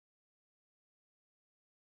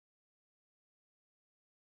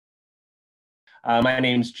My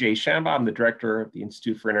name is Jay Shamba. I'm the director of the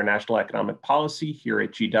Institute for International Economic Policy here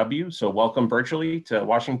at GW. So welcome virtually to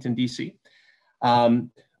Washington, D.C.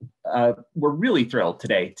 We're really thrilled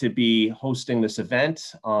today to be hosting this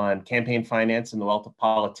event on campaign finance and the wealth of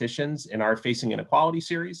politicians in our Facing Inequality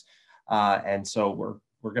series. And so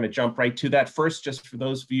we're going to jump right to that. First, just for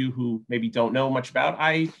those of you who maybe don't know much about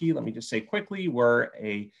IEP, let me just say quickly, we're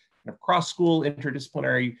a kind of cross-school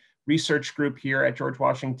interdisciplinary research group here at George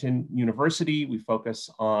Washington University. We focus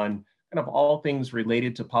on kind of all things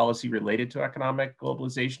related to policy related to economic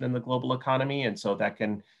globalization and the global economy. And so that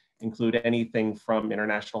can include anything from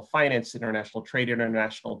international finance, international trade,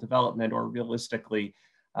 international development, or realistically,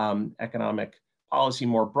 economic policy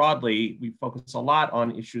more broadly. We focus a lot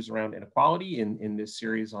on issues around inequality in this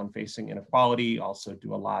series on Facing Inequality, also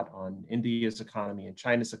do a lot on India's economy and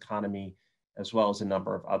China's economy, as well as a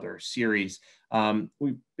number of other series.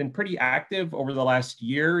 We've been pretty active over the last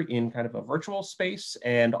year in kind of a virtual space,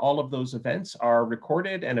 and all of those events are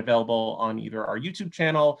recorded and available on either our YouTube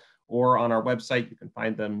channel or on our website. You can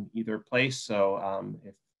find them either place. So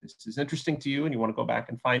if this is interesting to you and you want to go back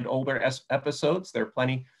and find older episodes, there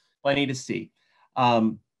are plenty to see.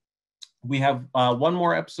 We have one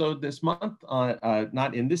more episode this month,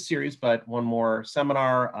 not in this series, but one more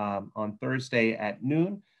seminar on Thursday at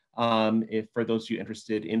noon. For those of you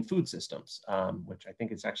interested in food systems, which I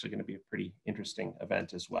think is actually going to be a pretty interesting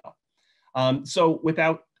event as well. So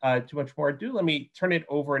without too much more ado, let me turn it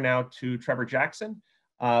over now to Trevor Jackson,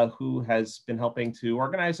 who has been helping to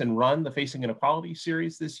organize and run the Facing Inequality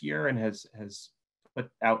series this year and has put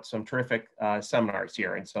out some terrific seminars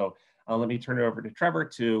here. And so let me turn it over to Trevor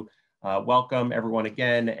to welcome everyone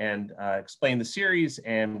again and explain the series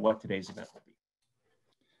and what today's event will be.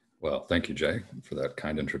 Well, thank you, Jay, for that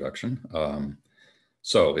kind introduction.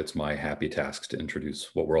 So it's my happy task to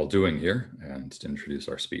introduce what we're all doing here and to introduce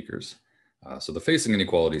our speakers. So the Facing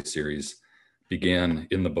Inequality series began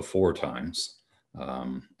in the before times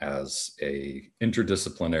as a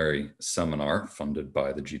interdisciplinary seminar funded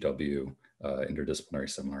by the GW Interdisciplinary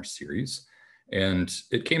Seminar Series. And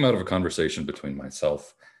it came out of a conversation between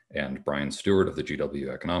myself and Brian Stewart of the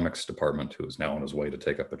GW Economics Department, who is now on his way to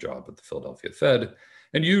take up a job at the Philadelphia Fed.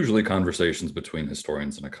 And usually conversations between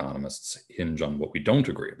historians and economists hinge on what we don't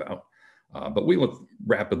agree about. But we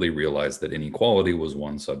rapidly realized that inequality was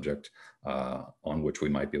one subject on which we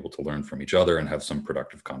might be able to learn from each other and have some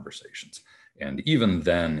productive conversations. And even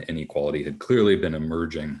then, inequality had clearly been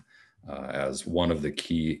emerging as one of the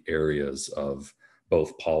key areas of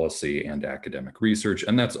both policy and academic research.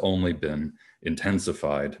 And that's only been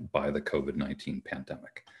intensified by the COVID-19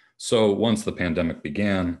 pandemic. So once the pandemic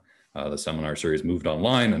began, the seminar series moved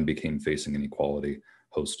online and became Facing Inequality,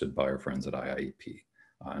 hosted by our friends at IIEP.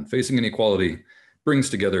 And Facing Inequality brings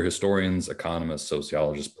together historians, economists,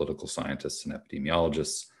 sociologists, political scientists, and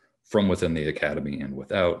epidemiologists from within the academy and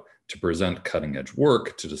without to present cutting-edge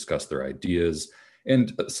work, to discuss their ideas,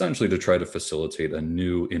 and essentially to try to facilitate a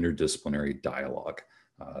new interdisciplinary dialogue,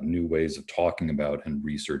 new ways of talking about and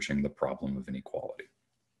researching the problem of inequality.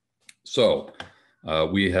 So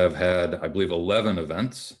we have had, I believe, 11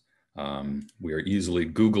 events. We are easily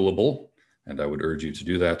Googleable, and I would urge you to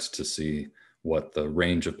do that to see what the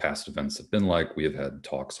range of past events have been like. We have had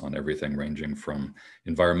talks on everything ranging from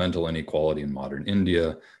environmental inequality in modern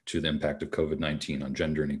India, to the impact of COVID-19 on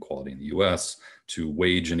gender inequality in the US, to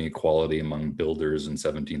wage inequality among builders in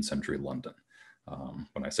 17th century London.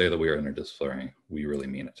 When I say that we are interdisciplinary, we really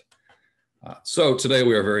mean it. So today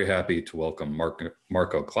we are very happy to welcome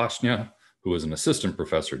Marko Klašnja, who is an assistant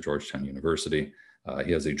professor at Georgetown University.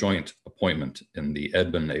 He has a joint appointment in the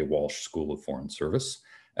Edmund A. Walsh School of Foreign Service,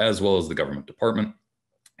 as well as the government department.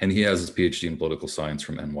 And he has his PhD in political science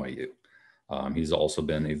from NYU. He's also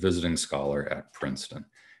been a visiting scholar at Princeton.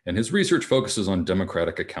 And his research focuses on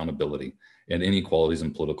democratic accountability and inequalities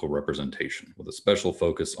in political representation, with a special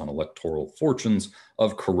focus on electoral fortunes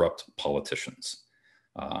of corrupt politicians.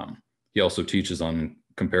 He also teaches on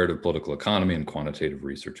comparative political economy and quantitative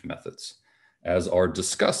research methods. As our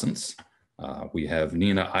discussants, we have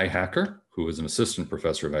Nina Eichacker, who is an assistant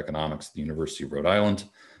professor of economics at the University of Rhode Island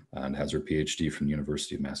and has her PhD from the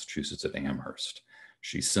University of Massachusetts at Amherst.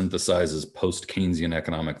 She synthesizes post-Keynesian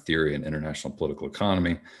economic theory and international political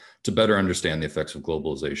economy to better understand the effects of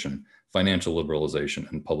globalization, financial liberalization,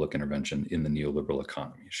 and public intervention in the neoliberal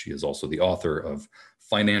economy. She is also the author of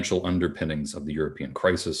Financial Underpinnings of the European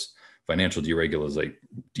Crisis, Financial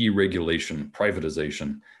Deregulation,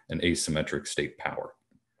 Privatization, and Asymmetric State Power,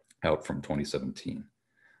 out from 2017.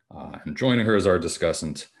 And joining her as our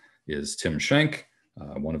discussant is Tim Shenk,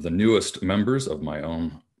 one of the newest members of my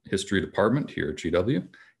own history department here at GW.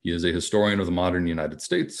 He is a historian of the modern United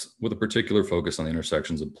States with a particular focus on the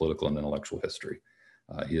intersections of political and intellectual history.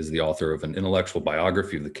 He is the author of an intellectual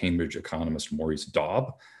biography of the Cambridge economist Maurice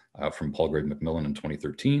Dobb from Palgrave Macmillan in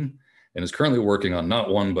 2013, and is currently working on not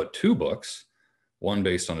one, but two books, one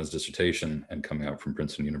based on his dissertation and coming out from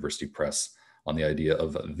Princeton University Press on the idea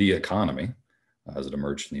of the economy as it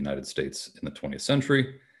emerged in the United States in the 20th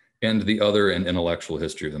century, and the other an intellectual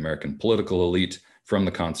history of the American political elite from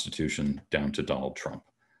the Constitution down to Donald Trump.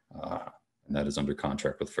 And that is under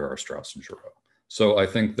contract with Farrar, Straus, and Giroux. So I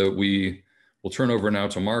think that we will turn over now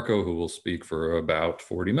to Marko, who will speak for about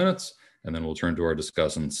 40 minutes, and then we'll turn to our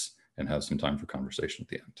discussants and have some time for conversation at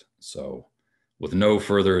the end. So with no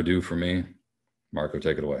further ado from me, Marko,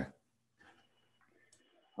 take it away.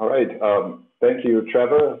 All right. Thank you,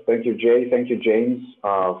 Trevor. Thank you, Jay. Thank you, James,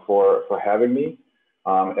 for having me.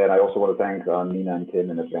 And I also want to thank Nina and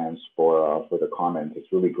Tim in advance for the comments.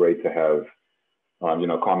 It's really great to have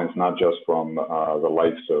comments not just from the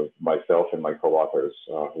likes of myself and my co-authors,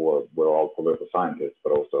 we're all political scientists,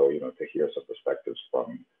 but also to hear some perspectives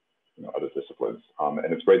from other disciplines.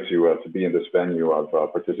 And it's great to be in this venue. I've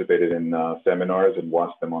participated in seminars and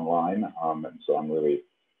watched them online, and so I'm really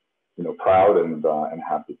proud and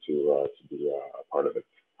happy to be a part of it.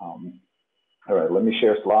 All right, let me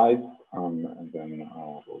share slides, and then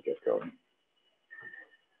we'll get going.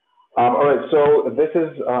 All right, so this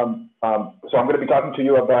is, so I'm going to be talking to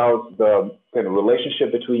you about the kind of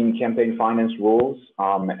relationship between campaign finance rules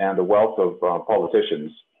and the wealth of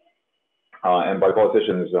politicians. And by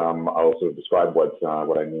politicians, I'll also describe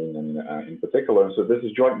what I mean in particular. And so this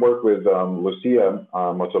is joint work with Lucia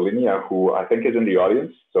Mozzolinia, who I think is in the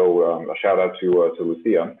audience. So a shout out to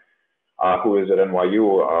Lucia, who is at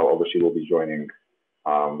NYU, although she will be joining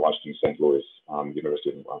Washington St. Louis,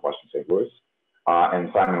 University of Washington St. Louis. And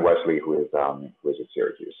Simon Wesley, who is at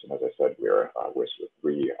Syracuse. And as I said, we're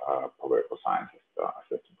three political science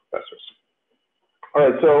assistant professors. All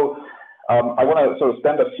right, so I want to sort of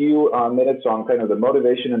spend a few minutes on kind of the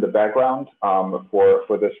motivation and the background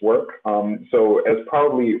for this work. So as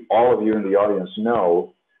probably all of you in the audience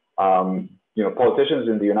know, politicians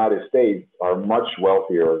in the United States are much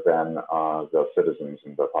wealthier than the citizens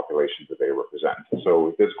and the populations that they represent.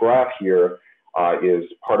 So this graph here is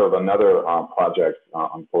part of another project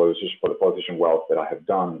on for the politician wealth that I have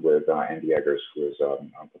done with Andy Eggers, who is a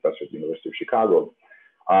professor at the University of Chicago.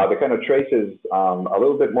 That kind of traces a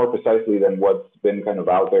little bit more precisely than what's been kind of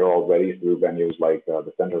out there already through venues like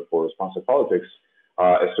the Center for Responsive Politics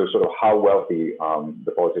as to sort of how wealthy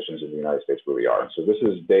the politicians in the United States really are. And so this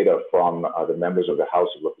is data from the members of the House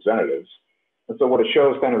of Representatives. And so what it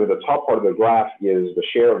shows kind of at the top part of the graph is the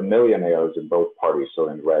share of millionaires in both parties. So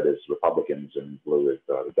in red is Republicans and blue is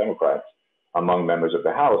the Democrats among members of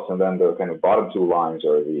the House. And then the kind of bottom two lines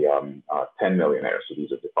are the 10 millionaires. So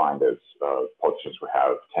these are defined as politicians who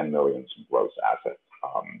have 10 million in gross assets.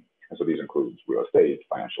 And so these include real estate,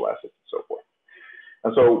 financial assets, and so forth.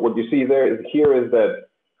 And so what you see here is that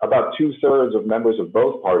about 2/3 of members of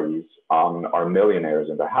both parties are millionaires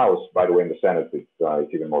in the House. By the way, in the Senate,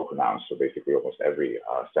 it's even more pronounced. So basically, almost every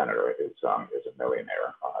senator is a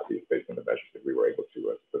millionaire, based on the measures that we were able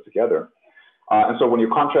to put together. And so when you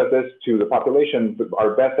contrast this to the population,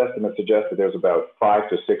 our best estimate suggests that there's about 5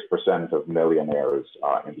 to 6% of millionaires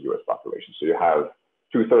in the US population. So you have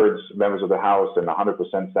 2/3 members of the House and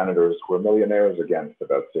 100% senators who are millionaires against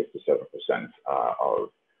about 6 to 7% of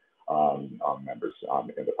members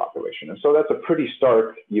in the population. And so that's a pretty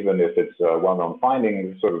stark, even if it's a well-known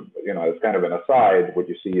finding, sort of, as kind of an aside, what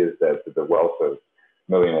you see is that the wealth of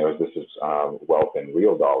millionaires, this is wealth in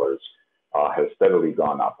real dollars, has steadily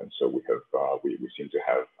gone up. And so we seem to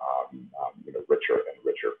have, richer and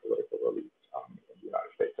richer political elites in the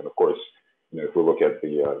United States. And of course, if we look at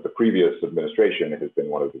the previous administration, it has been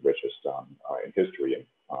one of the richest in history. And,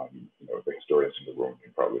 the historians in the room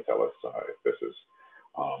can probably tell us if this is,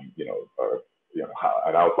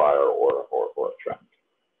 an outlier or a trend.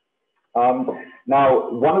 Now,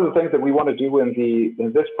 one of the things that we want to do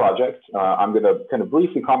in this project, I'm going to kind of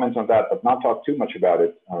briefly comment on that, but not talk too much about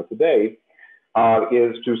it today,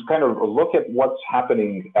 is to kind of look at what's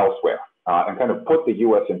happening elsewhere and kind of put the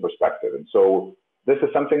US in perspective. And so this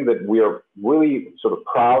is something that we are really sort of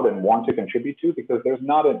proud and want to contribute to, because there's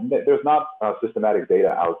not systematic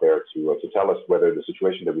data out there to tell us whether the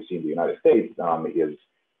situation that we see in the United States is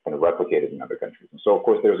kind of replicated in other countries. And so, of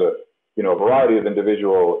course, there's a variety of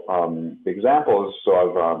individual examples. So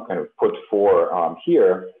I've kind of put 4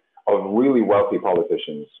 here of really wealthy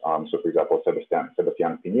politicians. So, for example,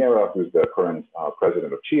 Sebastián Piñera, who's the current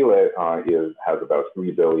president of Chile, has about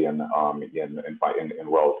 $3 billion in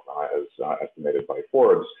wealth, as estimated by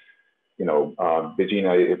Forbes.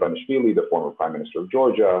 Birginia Ivanishvili, the former Prime Minister of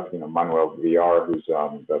Georgia, Manuel Villar, who's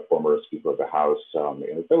the former Speaker of the House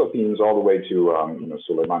in the Philippines, all the way to,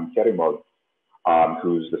 Suleiman Kerimov,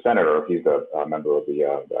 who's the senator. He's a member of the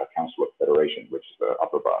Council of Federation, which is the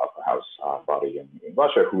upper house body in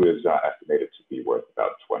Russia, who is estimated to be worth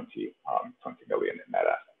about 20 million in net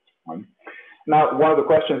assets. Now, one of the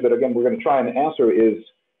questions that, again, we're going to try and answer is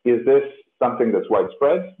this something that's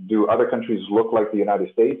widespread? Do other countries look like the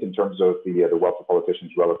United States in terms of the wealth of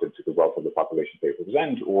politicians relative to the wealth of the population they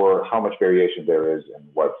represent, or how much variation there is and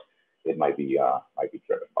what it might be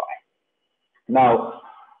driven by? Now,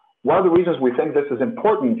 one of the reasons we think this is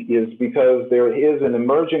important is because there is an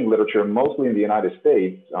emerging literature, mostly in the United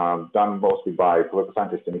States, done mostly by political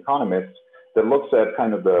scientists and economists, that looks at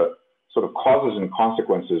kind of the sort of causes and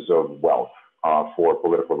consequences of wealth for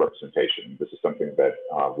political representation. This is something that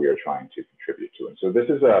we are trying to contribute to. And so this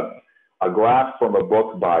is a graph from a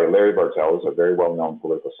book by Larry Bartels, a very well-known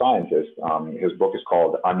political scientist. His book is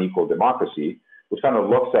called Unequal Democracy, which kind of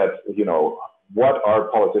looks at, what are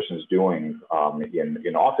politicians doing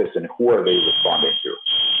in office and who are they responding to?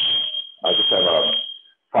 I just have a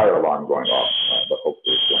fire alarm going off, but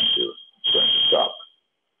hopefully it's going to stop.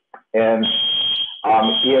 And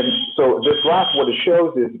so this graph, what it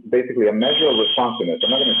shows is basically a measure of responsiveness.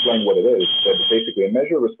 I'm not going to explain what it is, but it's basically a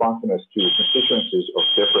measure of responsiveness to constituencies of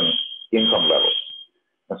different income levels.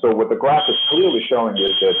 And so what the graph is clearly showing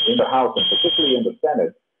is that in the House, and particularly in the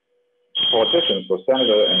Senate, politicians, so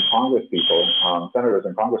senators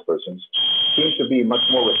and congresspersons, seem to be much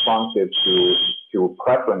more responsive to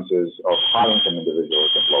preferences of high-income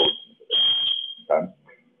individuals and low-income individuals. Okay?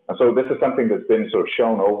 And so this is something that's been sort of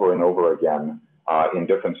shown over and over again in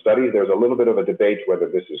different studies. There's a little bit of a debate whether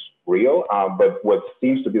this is real, but what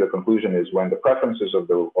seems to be the conclusion is when the preferences of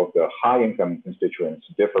the high-income constituents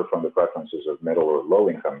differ from the preferences of middle or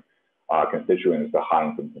low-income constituents, the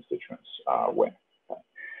high-income constituents win.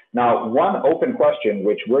 Now, one open question,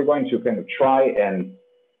 which we're going to kind of try and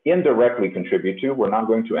indirectly contribute to, we're not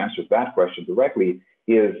going to answer that question directly,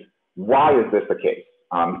 is why is this the case?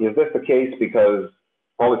 Is this the case because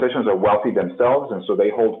politicians are wealthy themselves, and so they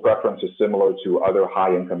hold preferences similar to other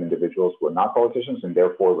high-income individuals who are not politicians, and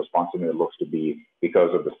therefore responsiveness looks to be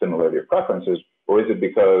because of the similarity of preferences, or is it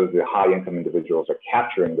because the high-income individuals are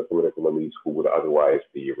capturing the political elites who would otherwise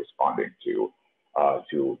be responding to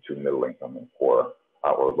middle-income and poor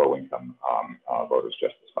or low-income voters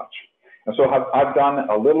just as much? And so I've done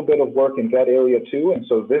a little bit of work in that area too, and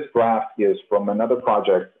so this graph is from another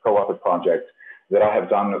project, co-authored project, that I have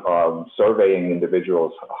done surveying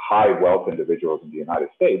individuals, high wealth individuals in the United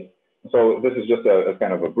States. So this is just a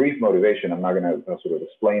kind of a brief motivation. I'm not going to sort of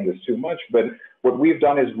explain this too much, but what we've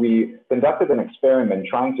done is we conducted an experiment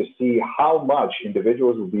trying to see how much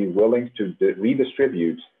individuals would be willing to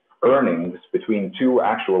redistribute earnings between two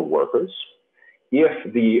actual workers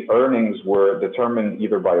if the earnings were determined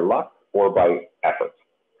either by luck or by effort.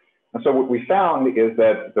 And so what we found is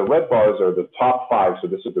that the red bars are the top 5. So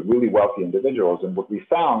this is the really wealthy individuals. And what we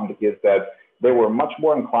found is that they were much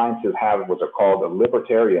more inclined to have what are called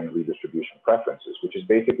libertarian redistribution preferences, which is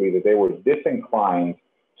basically that they were disinclined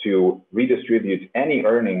to redistribute any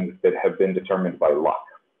earnings that have been determined by luck.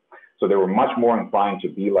 So they were much more inclined to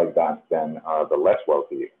be like that than the less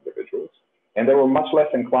wealthy individuals. And they were much less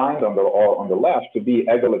inclined on the left to be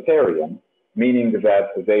egalitarian, meaning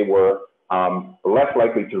that they were less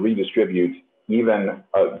likely to redistribute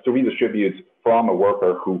from a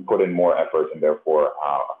worker who put in more effort and therefore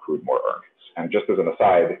accrued more earnings. And just as an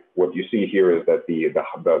aside, what you see here is that the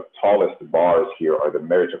tallest bars here are the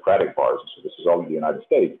meritocratic bars. So this is all in the United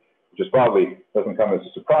States, which is probably doesn't come as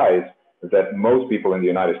a surprise that most people in the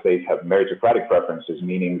United States have meritocratic preferences,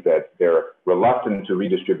 meaning that they're reluctant to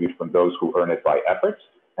redistribute from those who earn it by effort,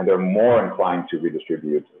 and they're more inclined to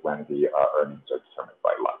redistribute when the earnings are determined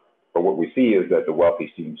by luck. But what we see is that the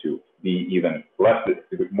wealthy seem to be even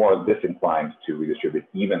more disinclined to redistribute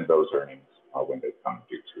even those earnings when they come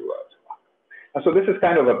due to luck. And so this is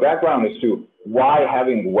kind of a background as to why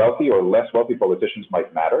having wealthy or less wealthy politicians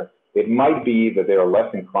might matter. It might be that they are less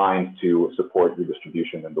inclined to support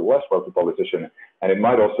redistribution than the less wealthy politician, and it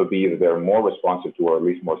might also be that they're more responsive to, or at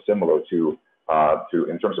least more similar to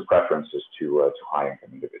in terms of preferences to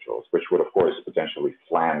high-income individuals, which would, of course, potentially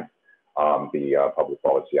slant the public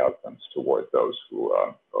policy outcomes towards those who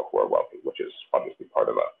are wealthy, which is obviously part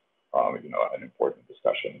of an important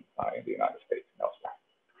discussion in the United States and elsewhere.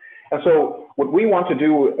 And so what we want to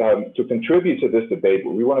do to contribute to this debate,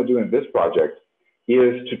 what we want to do in this project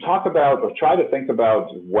is to talk about or try to think about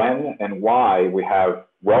when and why we have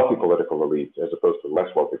wealthy political elites as opposed to less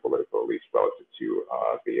wealthy political elites relative to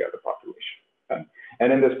the population. Okay?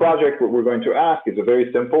 And in this project, what we're going to ask is a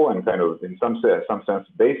very simple and kind of, in some sense,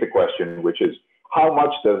 basic question, which is how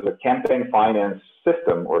much does the campaign finance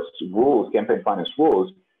system or rules, campaign finance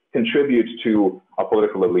rules, contribute to a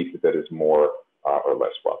political elite that is more or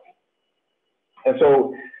less wealthy? And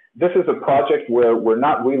so this is a project where we're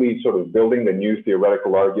not really sort of building a new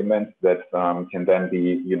theoretical argument that can then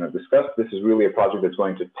be discussed. This is really a project that's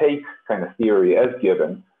going to take kind of theory as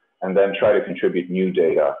given and then try to contribute new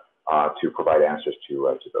data to provide answers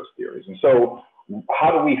to those theories. And so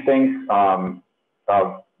how do we think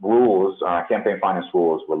rules, campaign finance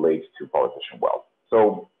rules, relate to politician wealth?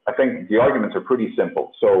 So I think the arguments are pretty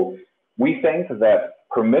simple. So we think that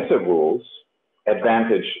permissive rules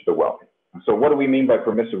advantage the wealthy. So what do we mean by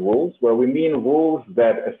permissive rules? Well, we mean rules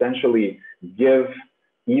that essentially give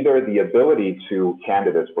either the ability to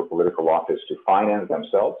candidates for political office to finance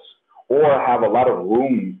themselves, or have a lot of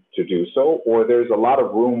room to do so, or there's a lot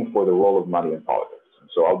of room for the role of money in politics.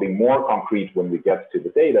 So I'll be more concrete when we get to the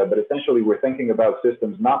data, but essentially we're thinking about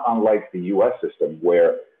systems not unlike the US system,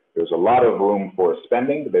 where there's a lot of room for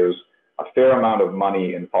spending, there's a fair amount of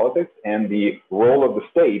money in politics, and the role of the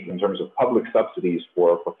state in terms of public subsidies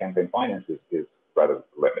for campaign finance is rather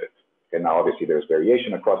limited. And now obviously there's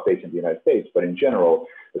variation across states in the United States, but in general,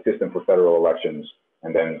 the system for federal elections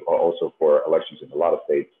and then also for elections in a lot of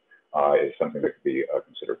states is something that could be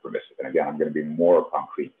considered permissive. And again, I'm going to be more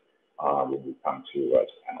concrete when we come to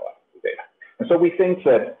analyze the data. And so we think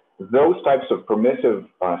that those types of permissive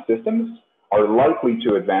systems are likely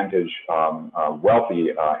to advantage wealthy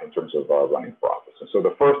in terms of running for office. And so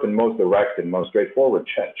the first and most direct and most straightforward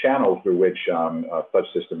channel through which such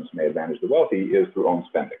systems may advantage the wealthy is through own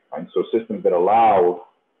spending. Right? So systems that allow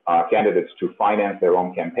candidates to finance their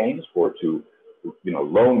own campaigns or to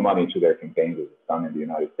loan money to their campaigns, as it's done in the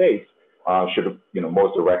United States, should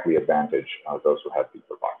most directly advantage those who have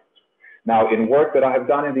deeper pockets. Now, in work that I have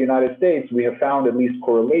done in the United States, we have found at least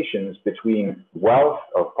correlations between wealth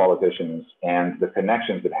of politicians and the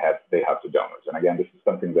connections that they have to donors. And again, this is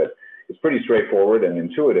something that is pretty straightforward and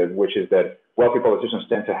intuitive, which is that wealthy politicians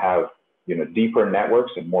tend to have deeper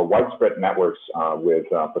networks and more widespread networks with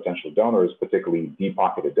potential donors, particularly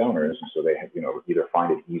deep-pocketed donors. And so they have, either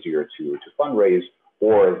find it easier to fundraise,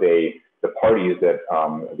 or the parties that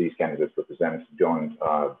these candidates represent don't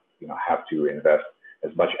have to invest as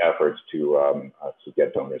much effort to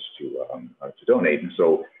get donors to donate. And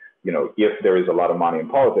so, if there is a lot of money in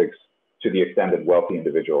politics, to the extent that wealthy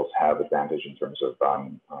individuals have advantage in terms of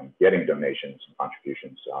getting donations and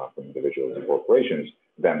contributions from individuals and corporations,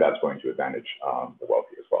 then that's going to advantage the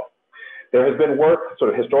wealthy as well. There has been work,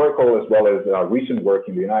 sort of historical as well as recent work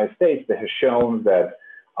in the United States, that has shown that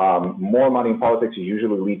more money in politics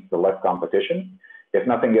usually leads to less competition. If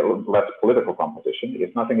nothing, less political competition.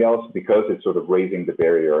 If nothing else, because it's sort of raising the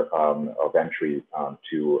barrier of entry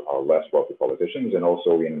to less wealthy politicians, and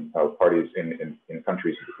also in parties in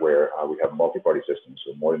countries where we have multi-party systems,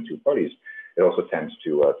 so more than two parties, it also tends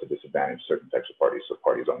to disadvantage certain types of parties. So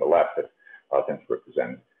parties on the left that tend to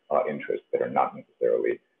represent interests that are not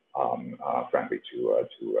necessarily friendly to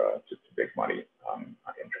big money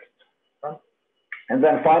interests. And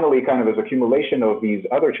then finally, kind of as accumulation of these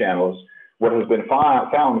other channels, what has been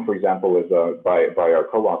found, for example, is by our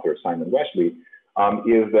co-author Simon Wesley,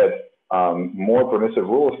 is that more permissive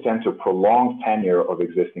rules tend to prolong tenure of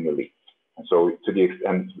existing elites. And so, to the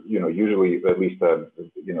extent, usually, at least,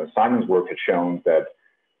 Simon's work has shown that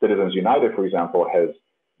Citizens United, for example, has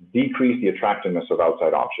decreased the attractiveness of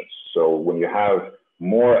outside options. So when you have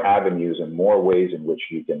more avenues and more ways in which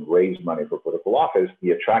you can raise money for political office,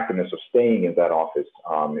 the attractiveness of staying in that office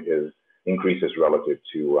increases relative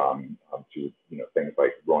to things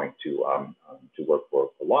like going to work for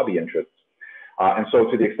lobby interests. And so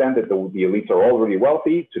to the extent that the elites are already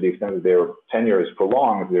wealthy, to the extent that their tenure is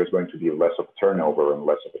prolonged, there's going to be less of a turnover and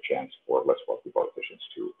less of a chance for less wealthy politicians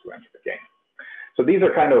to enter the game. So these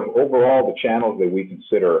are kind of overall the channels that we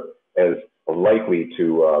consider as likely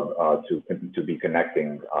to be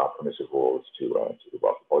connecting permissive rules to the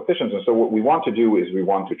wealthy politicians. And so what we want to do is we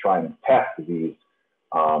want to try and test these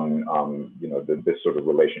this sort of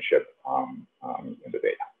relationship in the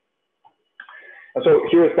data. And so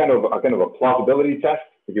here is kind of a plausibility test.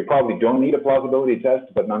 You probably don't need a plausibility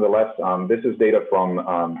test, but nonetheless, this is data from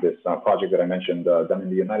this project that I mentioned done in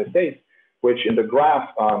the United States, which in the graph,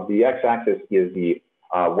 the x-axis is the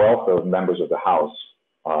wealth of members of the House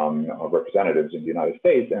of Representatives in the United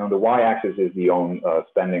States, and on the y-axis is the own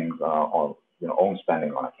spending on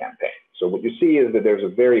a campaign. So what you see is that there's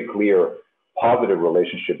a very clear positive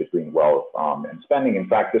relationship between wealth and spending. In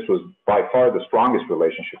fact, this was by far the strongest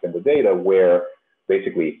relationship in the data, where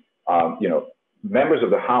basically, members of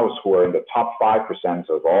the House who are in the top 5%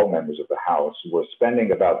 of all members of the House were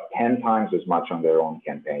spending about 10 times as much on their own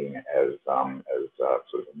campaign as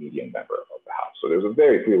sort of a median member of the House. So there's a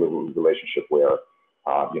very clear relationship where,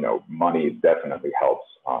 you know, money definitely helps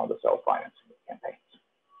the self-financing of campaigns.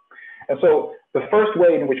 And so the first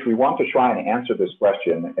way in which we want to try and answer this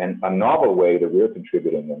question, and a novel way that we're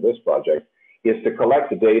contributing in this project, is to collect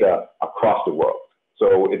the data across the world.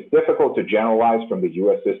 So it's difficult to generalize from the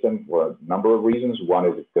US system for a number of reasons. One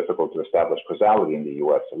is it's difficult to establish causality in the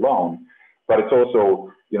US alone, but it's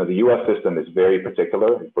also, you know, the US system is very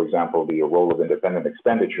particular. For example, the role of independent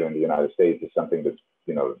expenditure in the United States is something that's,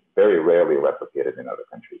 you know, very rarely replicated in other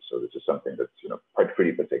countries. So this is something that's, you know,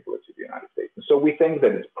 pretty particular to the United States. And so we think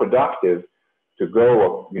that it's productive to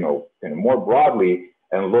go, you know, more broadly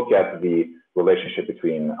and look at the relationship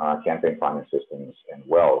between campaign finance systems and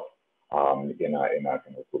wealth in a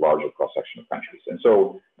kind of larger cross-section of countries. And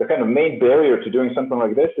so the kind of main barrier to doing something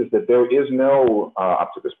like this is that there is no,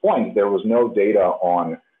 up to this point, there was no data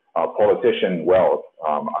on politician wealth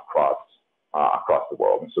across the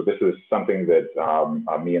world. And so this is something that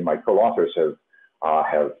me and my co-authors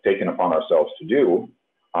have taken upon ourselves to do.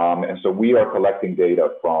 And so we are collecting data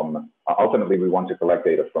from, ultimately we want to collect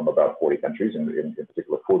data from about 40 countries, in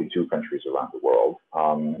particular 42 countries around the world.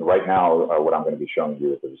 Right now, what I'm going to be showing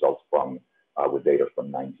you is the results from, with data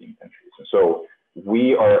from 19 countries. And so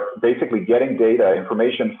we are basically getting data,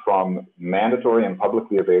 information from mandatory and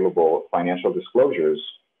publicly available financial disclosures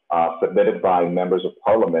submitted by members of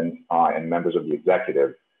parliament and members of the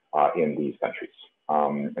executive in these countries.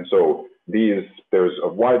 And so there's a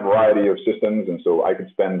wide variety of systems, and so I could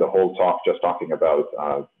spend the whole talk just talking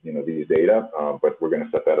about you know, these data, but we're going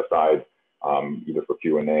to set that aside either for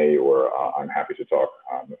Q&A or I'm happy to talk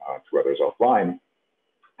to others offline.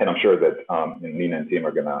 And I'm sure that Nina and team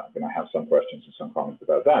are going to have some questions and some comments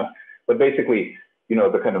about that. But basically, you know,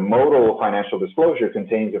 the kind of modal financial disclosure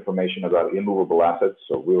contains information about immovable assets,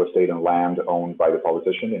 so real estate and land owned by the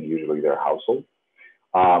politician and usually their household.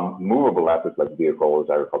 Movable assets like vehicles,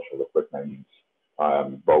 agricultural equipment,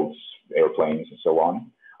 boats, airplanes, and so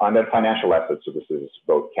on. And then financial assets, so this is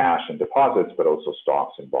both cash and deposits, but also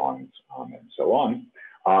stocks and bonds, and so on.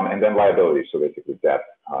 And then liabilities, so basically debt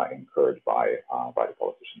incurred by the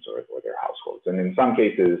politicians or their households. And in some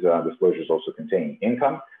cases, disclosures also contain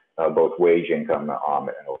income, both wage income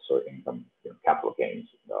and also income, you know, capital gains,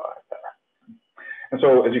 etc. And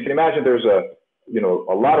so, as you can imagine, there's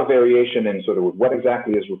a lot of variation in sort of what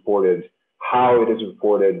exactly is reported, how it is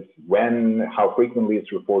reported, when, how frequently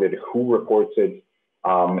it's reported, who reports it,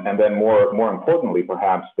 and then more importantly,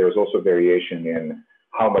 perhaps, there's also variation in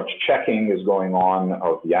how much checking is going on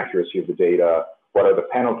of the accuracy of the data, what are the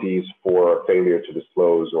penalties for failure to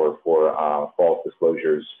disclose or for false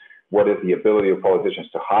disclosures, what is the ability of politicians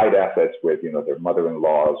to hide assets with, you know, their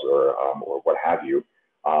mother-in-laws or what have you.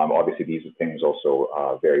 Obviously, these things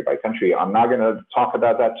also vary by country. I'm not going to talk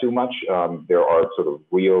about that too much. There are sort of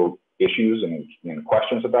real issues and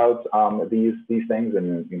questions about these things,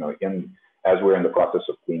 and you know, as we're in the process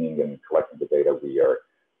of cleaning and collecting the data,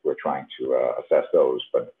 we're trying to assess those.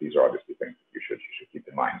 But these are obviously things that you should keep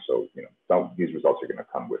in mind. So you know, these results are going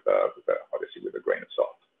to come with obviously with a grain of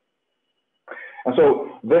salt. And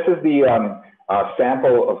so this is the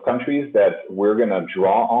sample of countries that we're going to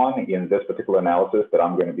draw on in this particular analysis that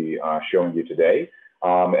I'm going to be showing you today.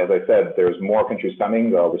 As I said, there's more countries coming.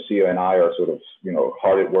 Lucia and I are sort of, you know,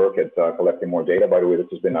 hard at work at collecting more data. By the way, this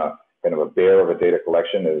has been a kind of a bear of a data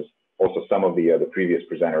collection. As also some of the previous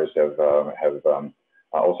presenters have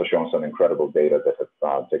also shown some incredible data that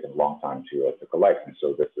have taken a long time to collect. And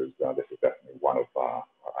so this is definitely one of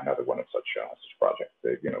another one of such projects.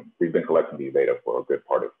 You know, we've been collecting these data for a good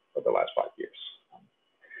part of the last 5 years.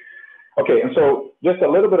 Okay, and so just a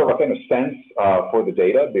little bit of a kind of sense for the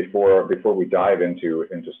data before we dive into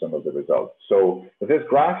some of the results. So this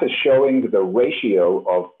graph is showing the ratio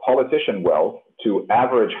of politician wealth to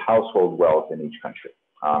average household wealth in each country.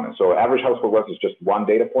 And so average household wealth is just one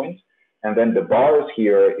data point. And then the bars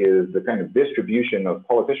here is the kind of distribution of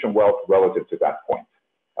politician wealth relative to that point.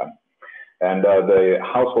 And the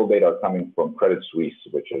household data are coming from Credit Suisse,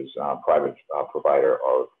 which is a private provider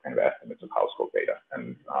of kind of estimates of household data.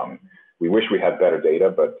 And we wish we had better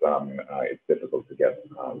data, but it's difficult to get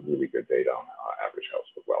really good data on average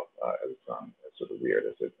household wealth, as sort of weird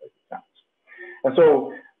as it sounds. And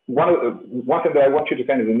so one thing that I want you to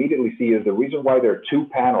kind of immediately see is the reason why there are two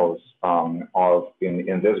panels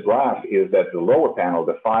in this graph is that the lower panel,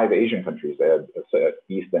 the 5 Asian countries,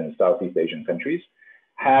 East and Southeast Asian countries,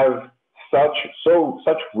 have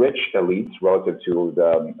such rich elites relative to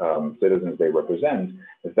the citizens they represent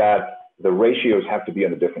that the ratios have to be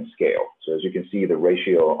on a different scale. So as you can see, the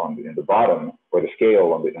ratio in the bottom, or the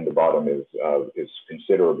scale in the bottom is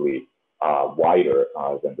considerably wider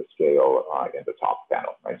than the scale in the top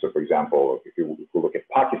panel, right? So for example, if you look at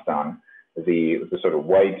Pakistan, the sort of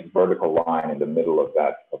white vertical line in the middle of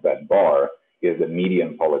that bar is the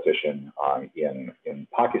median politician in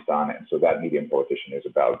Pakistan. And so that median politician is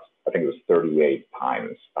about, I think it was 38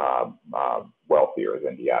 times wealthier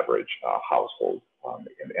than the average household.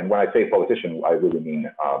 And when I say politician, I really mean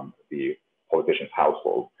the politician's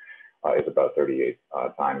household is about 38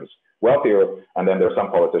 times wealthier. And then there are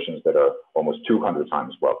some politicians that are almost 200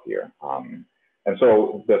 times wealthier. And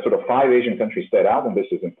so the sort of 5 Asian countries stand out, and this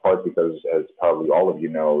is in part because, as probably all of you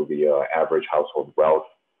know, the average household wealth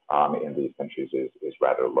in these countries is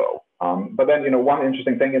rather low. But then, one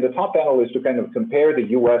interesting thing in the top panel is to kind of compare the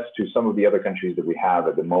US to some of the other countries that we have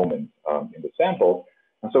at the moment in the sample.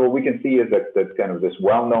 And so what we can see is that kind of this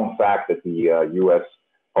well-known fact that the US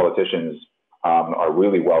politicians are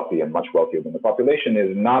really wealthy and much wealthier than the population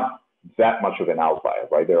is not that much of an outlier,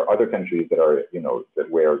 right? There are other countries that are,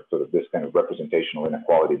 where sort of this kind of representational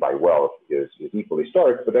inequality by wealth is equally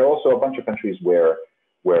stark, but there are also a bunch of countries where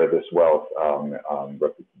this wealth,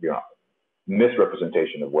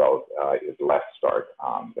 misrepresentation of wealth is less stark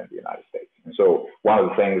than the United States. And so one of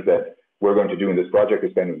the things that we're going to do in this project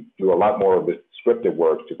is kind of do a lot more of this descriptive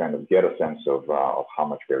work to kind of get a sense of how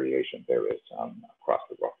much variation there is across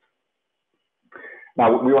the world.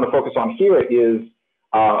 Now, what we want to focus on here is,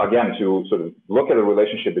 again, to sort of look at the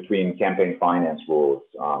relationship between campaign finance rules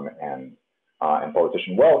and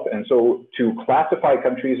politician wealth. And so to classify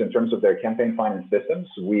countries in terms of their campaign finance systems,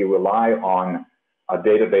 we rely on a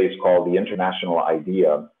database called the International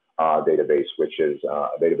IDEA database, which is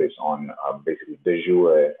a database on basically de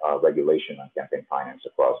jure regulation on campaign finance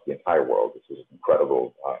across the entire world. This is an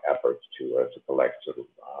incredible effort to collect sort of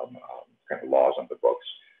kind of laws on the books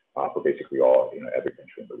for basically every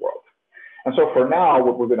country in the world. And so for now,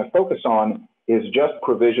 what we're going to focus on is just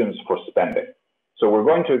provisions for spending. So we're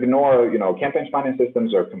going to ignore, campaign finance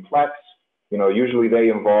systems are complex. Usually they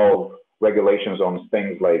involve regulations on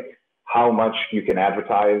things like how much you can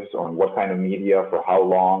advertise on what kind of media for how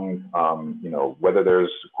long, whether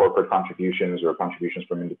there's corporate contributions or contributions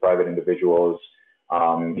from private individuals,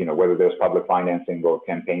 whether there's public financing or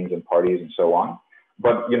campaigns and parties and so on.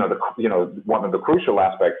 But one of the crucial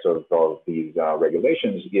aspects of these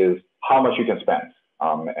regulations is how much you can spend,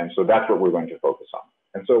 and so that's what we're going to focus on.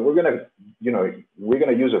 And so we're going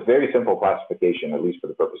to use a very simple classification, at least for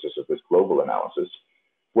the purposes of this global analysis,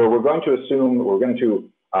 where we're going to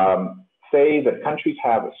say that countries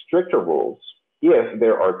have stricter rules if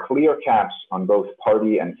there are clear caps on both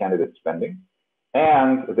party and candidate spending,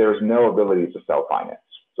 and there's no ability to self-finance.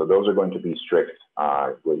 So those are going to be strict,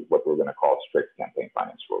 what we're going to call strict campaign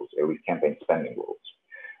finance rules, at least campaign spending rules.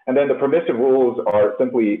 And then the permissive rules are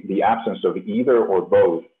simply the absence of either or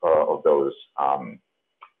both of those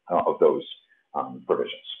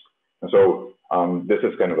provisions. And so this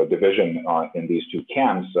is kind of a division in these two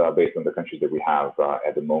camps based on the countries that we have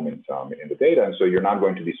at the moment in the data. And so you're not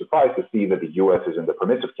going to be surprised to see that the US is in the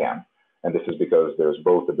permissive camp. And this is because there's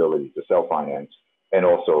both ability to self-finance and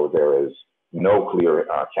also there is no clear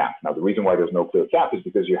cap. Now, the reason why there's no clear cap is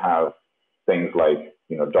because you have things like,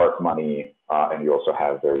 dark money, and you also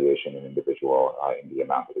have variation in in the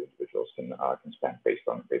amount that individuals can spend based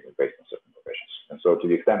on certain provisions. And so to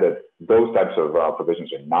the extent that those types of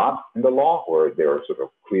provisions are not in the law, or there are sort of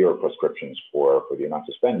clear prescriptions for the amount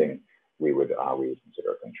of spending, we would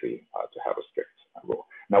consider a country to have a strict rule.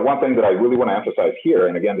 Now, one thing that I really want to emphasize here,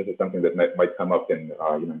 and again, this is something that might come up in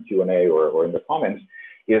Q&A or in the comments,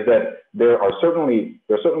 is that there's certainly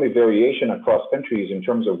variation across countries in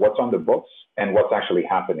terms of what's on the books and what's actually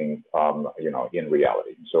happening, in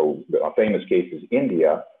reality. So a famous case is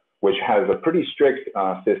India, which has a pretty strict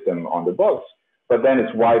system on the books, but then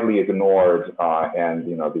it's widely ignored, and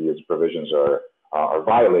these provisions are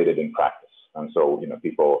violated in practice. And so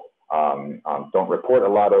people don't report a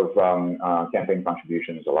lot of campaign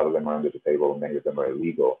contributions. A lot of them are under the table, and many of them are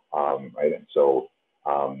illegal, right? And so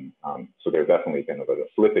there's definitely kind of a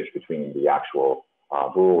slippage between the actual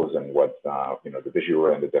rules and what the de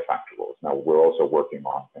jure and the de facto rules. Now we're also working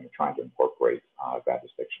on kind of trying to incorporate that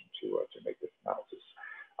distinction to make this analysis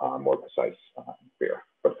more precise and clear.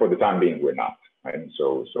 But for the time being, we're not. Right? And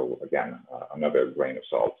so again, another grain of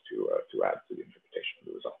salt to add to the interpretation of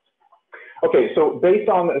the results. Okay, so based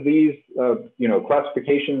on these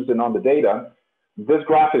classifications and on the data, this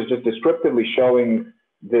graph is just descriptively showing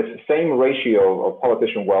this same ratio of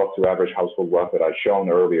politician wealth to average household wealth that I've shown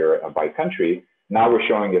earlier by country. Now we're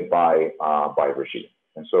showing it by regime.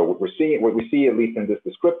 And so what we see at least in this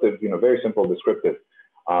descriptive, very simple descriptive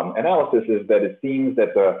analysis is that it seems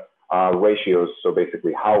that the ratios, so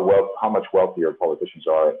basically how much wealthier politicians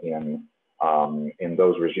are in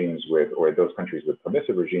those regimes or those countries with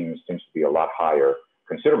permissive regimes seems to be a lot higher,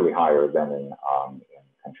 considerably higher than in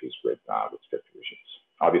countries with strict regimes.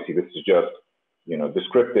 Obviously, this is just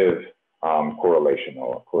descriptive correlation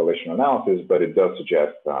analysis, but it does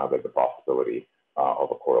suggest that the possibility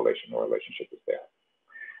of a correlation or relationship is there.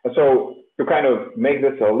 And so to kind of make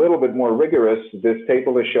this a little bit more rigorous, this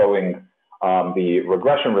table is showing the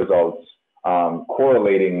regression results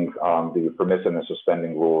correlating the permissiveness of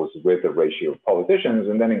spending rules with the ratio of politicians,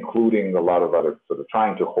 and then including a lot of other sort of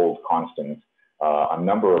trying to hold constant a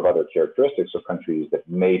number of other characteristics of countries that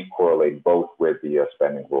may correlate both with the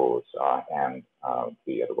spending rules and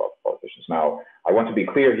the wealth of politicians. Now, I want to be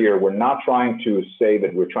clear here, we're not trying to say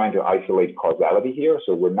that we're trying to isolate causality here.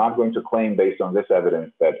 So we're not going to claim based on this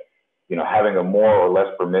evidence that having a more or less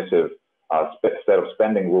permissive set of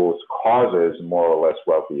spending rules causes more or less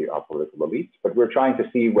wealthy political elites, but we're trying to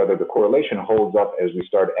see whether the correlation holds up as we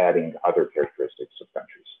start adding other characteristics of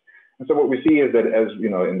countries. And so what we see is that, as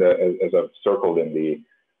as I've circled in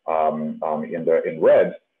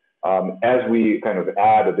red, as we kind of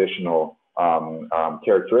add additional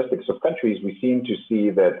characteristics of countries, we seem to see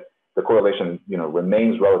that the correlation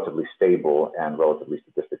remains relatively stable and relatively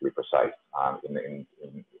statistically precise.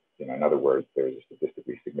 In other words, there is a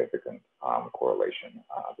statistically significant correlation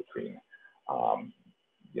between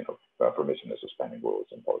permissiveness of spending rules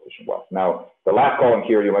and politician wealth. Now, the last column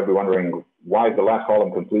here, you might be wondering, why is the last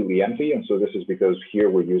column completely empty? And so this is because here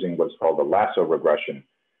we're using what's called the lasso regression,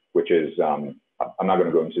 which is, I'm not going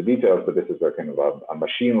to go into details, but this is a kind of a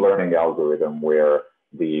machine learning algorithm where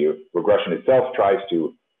the regression itself tries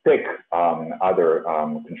to pick other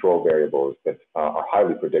control variables that are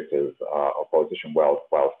highly predictive of politician wealth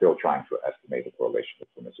while still trying to estimate the correlation with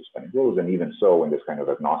permissive spending rules. And even so, in this kind of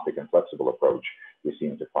agnostic and flexible approach, we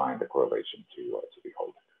seem to find the correlation to be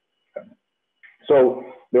holding. Okay. So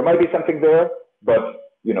there might be something there, but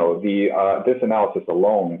this analysis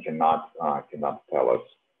alone cannot tell us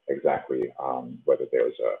exactly whether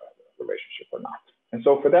there's a relationship or not. And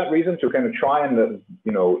so for that reason, to kind of try and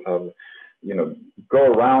go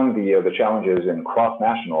around the challenges in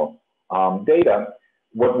cross-national data,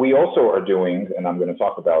 what we also are doing, and I'm going to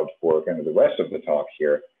talk about for kind of the rest of the talk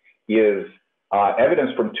here, is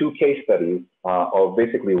evidence from two case studies of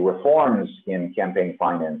basically reforms in campaign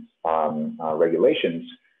finance regulations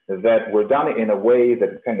that were done in a way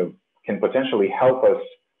that kind of can potentially help us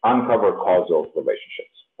uncover causal relationships.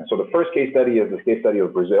 And so the first case study is the case study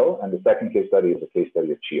of Brazil, and the second case study is the case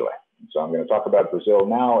study of Chile. And so I'm going to talk about Brazil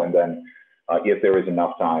now, and then if there is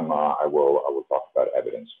enough time, I will talk about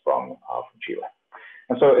evidence from Chile.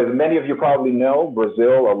 And so, as many of you probably know,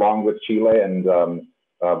 Brazil, along with Chile and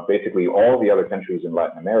basically all the other countries in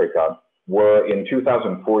Latin America, were in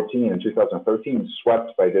 2014 and 2013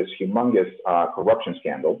 swept by this humongous corruption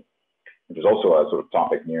scandal, which is also a sort of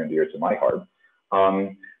topic near and dear to my heart,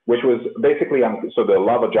 which was basically so the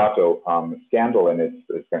Lava Jato scandal and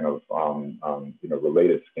its kind of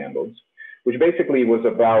related scandals, which basically was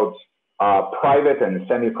about private and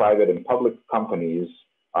semi-private and public companies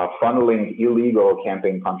funneling illegal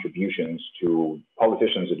campaign contributions to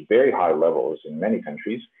politicians at very high levels in many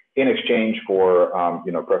countries in exchange for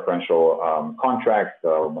preferential contracts,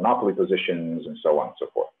 monopoly positions, and so on and so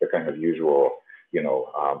forth. The kind of usual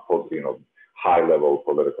high-level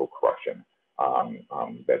political corruption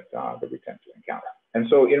that we tend to encounter. And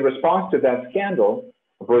so, in response to that scandal,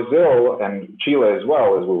 Brazil and Chile as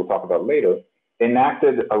well, as we will talk about later,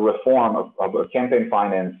 enacted a reform of a campaign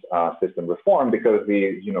finance system reform because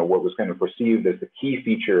what was kind of perceived as the key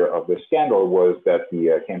feature of this scandal was that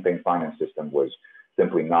the campaign finance system was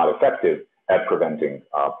simply not effective at preventing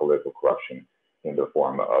political corruption in the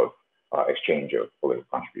form of exchange of political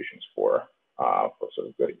contributions for sort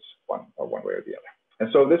of goodies, one way or the other. And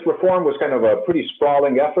so this reform was kind of a pretty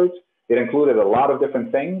sprawling effort. It included a lot of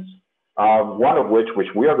different things. One of which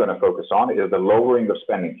we are going to focus on, is the lowering of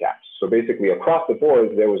spending caps. So basically, across the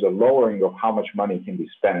board, there was a lowering of how much money can be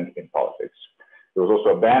spent in politics. There was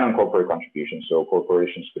also a ban on corporate contributions, so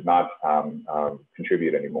corporations could not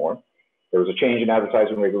contribute anymore. There was a change in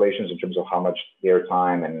advertising regulations in terms of how much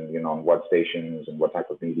airtime and on what stations and what type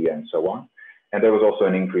of media and so on. And there was also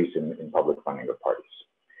an increase in public funding of parties.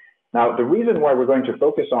 Now, the reason why we're going to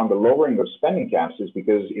focus on the lowering of spending caps is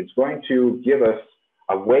because it's going to give us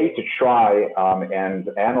a way to try and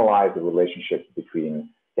analyze the relationship between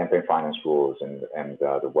campaign finance rules and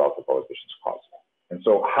the wealth of politicians caused. And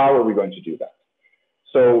so how are we going to do that?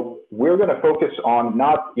 So we're going to focus on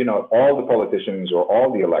not, all the politicians or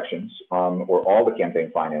all the elections or all the campaign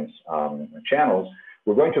finance channels.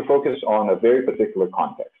 We're going to focus on a very particular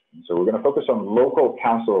context. And so we're going to focus on local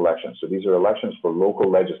council elections. So these are elections for local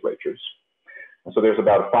legislatures. And so there's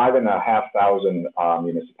about 5,500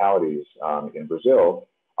 municipalities in Brazil.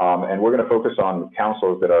 And we're going to focus on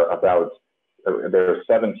councils that are about, there are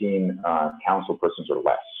 17 council persons or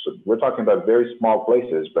less. So we're talking about very small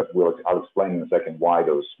places, but I'll explain in a second why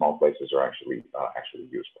those small places are actually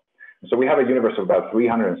useful. And so we have a universe of about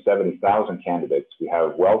 370,000 candidates. We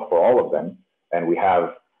have wealth for all of them, and we have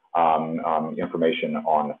information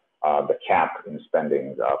on the cap in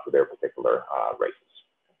spending for their particular races.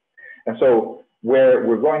 And so where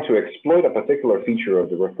we're going to exploit a particular feature of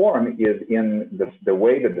the reform is in the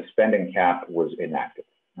way that the spending cap was enacted.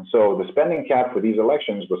 And so the spending cap for these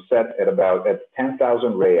elections was set at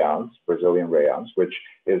 10,000 reals, Brazilian reals, which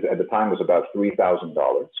is at the time was about $3,000,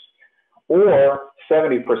 or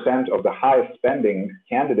 70% of the highest spending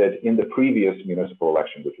candidate in the previous municipal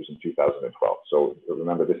election, which was in 2012. So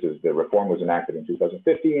remember, the reform was enacted in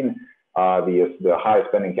 2015. The highest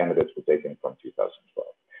spending candidates were taken from 2012.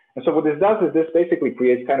 And so what this does is this basically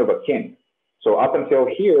creates kind of a king. So up until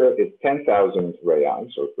here, it's 10,000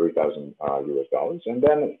 reals, or $3,000 US. And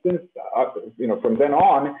then since, from then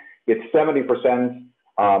on, it's 70%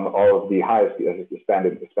 of the highest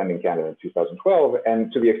spending candidate in 2012.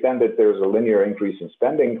 And to the extent that there's a linear increase in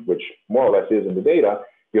spending, which more or less is in the data,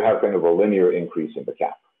 you have kind of a linear increase in the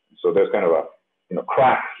cap. So there's kind of a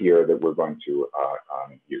crack here that we're going to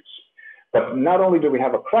use. But not only do we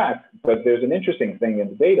have a crack, but there's an interesting thing in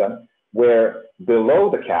the data where below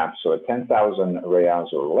the cap, so at 10,000 reals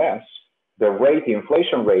or less, the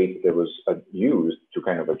inflation rate that was used to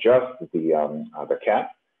kind of adjust the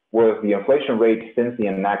cap was the inflation rate since the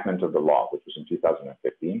enactment of the law, which was in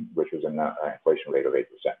 2015, which was an inflation rate of 8%.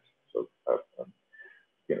 So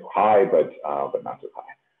high, but not so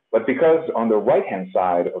high. But because on the right-hand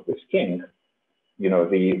side of this king,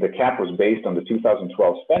 the cap was based on the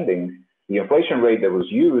 2012 spending, the inflation rate that was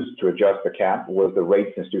used to adjust the cap was the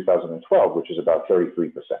rate since 2012, which is about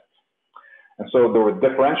 33%. And so there were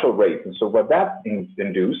differential rates. And so what that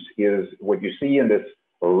induced is what you see in this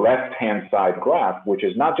left-hand side graph, which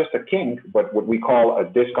is not just a kink, but what we call a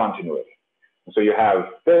discontinuity. And so you have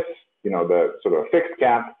this, the sort of fixed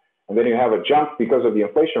cap, and then you have a jump because of the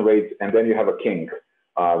inflation rate, and then you have a kink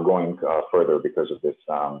going further because of this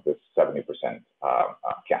 70%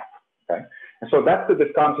 cap. Okay. And so that's the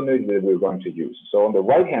discontinuity that we're going to use. So on the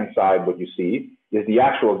right-hand side, what you see is the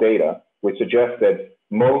actual data, which suggests that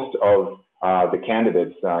most of the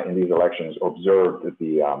candidates in these elections observed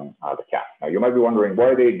the cap. Now, you might be wondering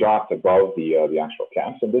why they docked above the actual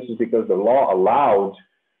caps, and this is because the law allowed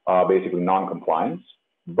basically non-compliance.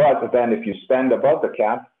 But then, if you spend above the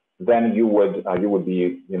cap, then you would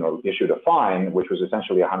be issued a fine, which was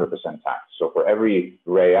essentially 100% tax. So for every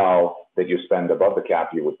real that you spend above the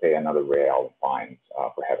cap, you would pay another real in fines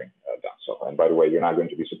for having done so. And by the way, you're not going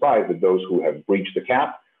to be surprised that those who have breached the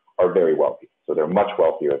cap are very wealthy. So they're much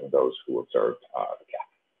wealthier than those who observed the cap.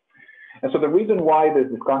 And so the reason why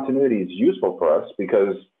this discontinuity is useful for us,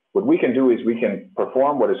 because what we can do is we can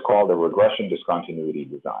perform what is called a regression discontinuity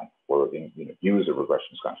design, or use a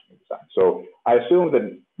regression discontinuity design. So I assume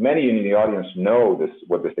that many in the audience know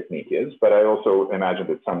what this technique is, but I also imagine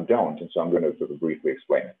that some don't, and so I'm going to sort of briefly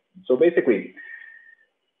explain it. So basically,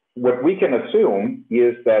 what we can assume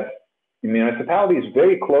is that municipalities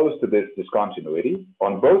very close to this discontinuity,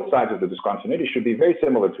 on both sides of the discontinuity, should be very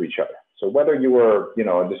similar to each other. So whether you were,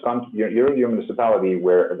 you're a municipality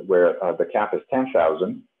where the cap is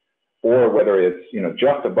 10,000, or whether it's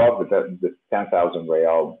just above the 10,000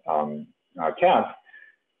 real cap,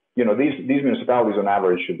 these municipalities on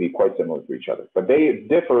average should be quite similar to each other. But they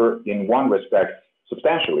differ in one respect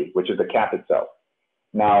substantially, which is the cap itself.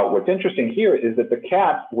 Now, what's interesting here is that the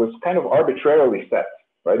cap was kind of arbitrarily set,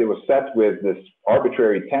 right? It was set with this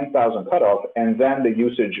arbitrary 10,000 cutoff, and then the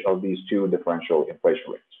usage of these two differential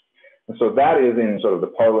inflation rates. And so that is in sort of the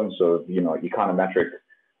parlance of econometric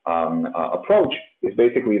approach, is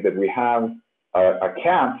basically that we have a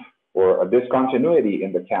cap or a discontinuity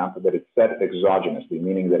in the cap that is set exogenously,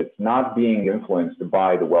 meaning that it's not being influenced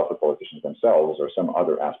by the wealthy politicians themselves or some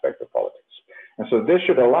other aspect of politics. And so this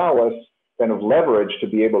should allow us kind of leverage to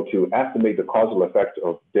be able to estimate the causal effect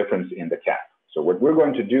of difference in the cap. So what we're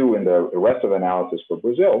going to do in the rest of the analysis for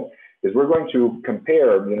Brazil is we're going to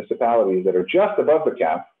compare municipalities that are just above the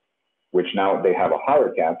cap, which now they have a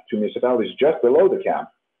higher cap, to municipalities just below the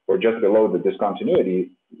cap, or just below the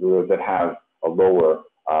discontinuity, that have a lower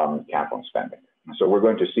cap on spending. So we're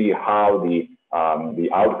going to see how the the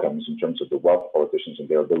outcomes in terms of the wealth of politicians and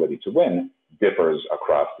their ability to win differs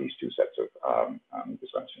across these two sets of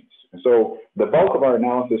discussions. And so the bulk of our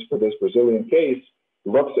analysis for this Brazilian case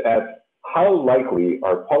looks at how likely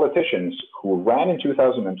are politicians who ran in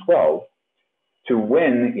 2012 to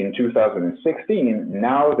win in 2016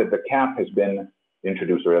 now that the cap has been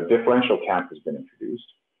introduced, or a differential cap has been introduced.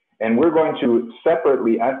 And we're going to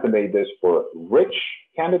separately estimate this for rich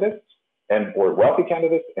candidates and for wealthy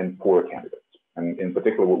candidates and poor candidates. And in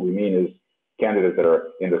particular, what we mean is candidates that are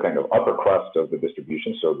in the kind of upper crust of the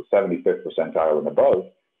distribution, so the 75th percentile and above,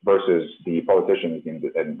 versus the politicians in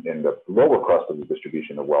the lower crust of the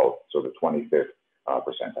distribution of wealth, so the 25th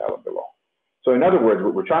percentile and below. So in other words,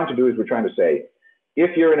 what we're trying to do is we're trying to say,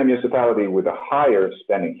 if you're in a municipality with a higher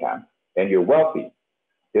spending cap and you're wealthy,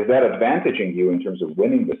 is that advantaging you in terms of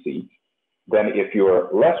winning the seat than if you're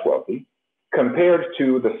less wealthy, compared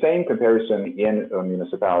to the same comparison in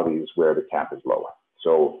municipalities where the cap is lower?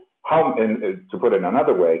 So how, and to put it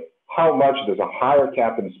another way, how much does a higher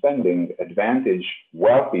cap in spending advantage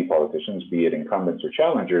wealthy politicians, be it incumbents or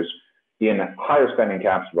challengers, in higher spending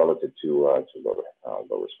caps relative to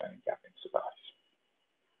lower spending cap municipalities?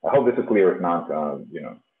 I hope this is clear. If not,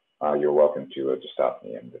 you're welcome to stop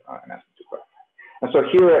me and ask me to clarify. And so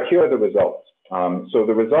here are the results. So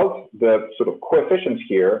the results, the sort of coefficients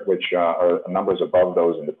here, which are numbers above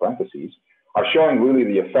those in the parentheses, are showing really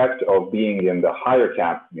the effect of being in the higher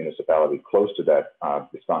cap municipality, close to that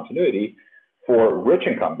discontinuity, for rich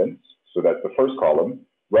incumbents. So that's the first column,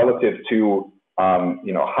 relative to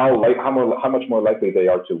how much more likely they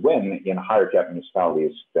are to win in higher cap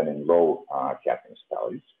municipalities than in low cap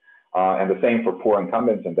municipalities. And the same for poor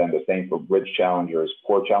incumbents, and then the same for rich challengers,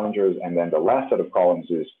 poor challengers, and then the last set of columns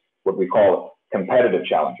is what we call competitive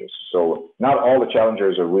challengers. So not all the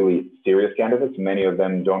challengers are really serious candidates. Many of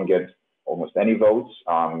them don't get almost any votes.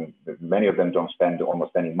 Many of them don't spend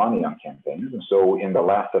almost any money on campaigns. And so in the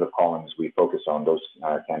last set of columns, we focus on those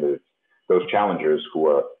candidates, those challengers who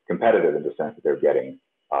are competitive in the sense that they're getting,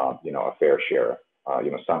 a fair share,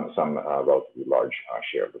 some relatively large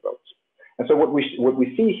share of the votes. And so what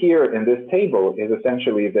we see here in this table is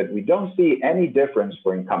essentially that we don't see any difference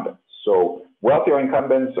for incumbents. So wealthier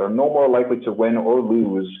incumbents are no more likely to win or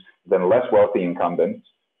lose than less wealthy incumbents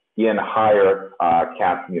in higher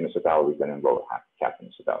cap municipalities than in lower cap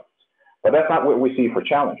municipalities. But that's not what we see for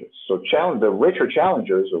challengers. So the richer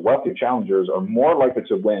challengers or wealthier challengers are more likely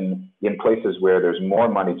to win in places where there's more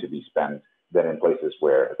money to be spent than in places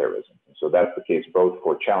where there isn't. And so that's the case both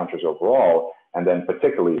for challengers overall, and then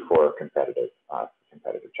particularly for competitive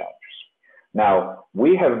challengers. Now,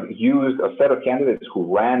 we have used a set of candidates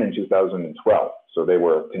who ran in 2012. So they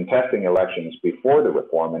were contesting elections before the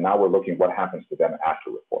reform, and now we're looking what happens to them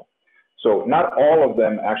after reform. So not all of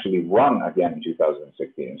them actually run again in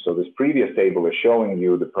 2016. So this previous table is showing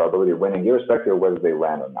you the probability of winning irrespective of whether they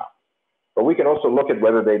ran or not. But we can also look at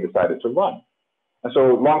whether they decided to run. And so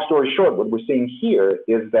long story short, what we're seeing here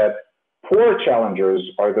is that poor challengers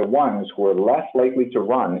are the ones who are less likely to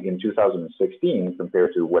run in 2016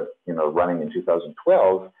 compared to running in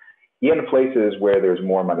 2012 in places where there's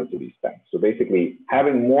more money to be spent. So basically,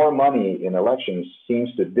 having more money in elections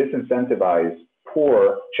seems to disincentivize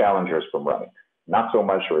poor challengers from running. Not so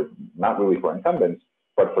much, or not really for incumbents,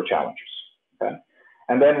 but for challengers. Okay?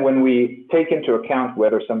 And then when we take into account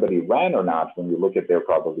whether somebody ran or not, when we look at their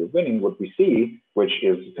probability of winning, what we see, which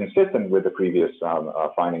is consistent with the previous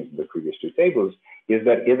findings in the previous two tables, is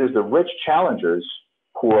that it is the rich challengers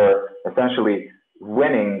who are essentially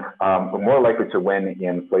winning, more likely to win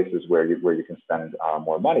in places where you can spend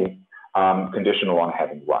more money, conditional on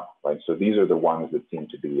having run, right? So these are the ones that seem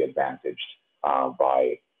to be advantaged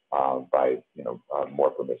by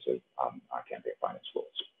more permissive campaign finance rules.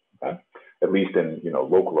 Okay? At least in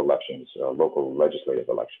local elections, local legislative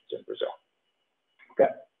elections in Brazil.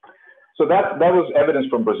 Okay, so that was evidence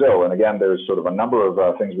from Brazil, and again, there's sort of a number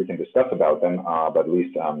of things we can discuss about them, but at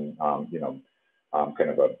least kind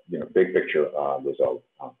of a big picture result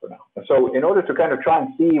for now. And so, in order to kind of try and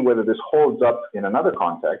see whether this holds up in another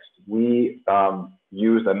context, we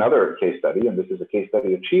used another case study, and this is a case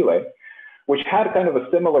study of Chile, which had kind of a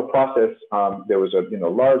similar process. There was a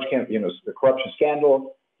large corruption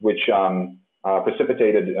scandal, which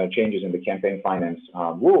precipitated changes in the campaign finance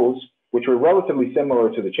rules, which were relatively similar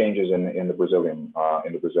to the changes in the Brazilian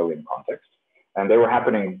context, and they were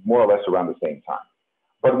happening more or less around the same time.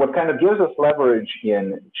 But what kind of gives us leverage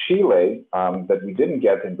in Chile that we didn't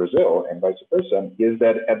get in Brazil, and vice versa, is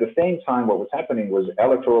that at the same time, what was happening was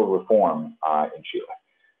electoral reform in Chile,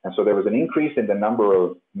 and so there was an increase in the number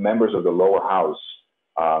of members of the lower house,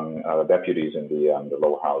 deputies in the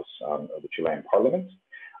lower house of the Chilean parliament.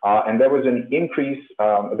 And there was an increase,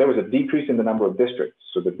 there was a decrease in the number of districts.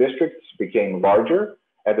 So the districts became larger.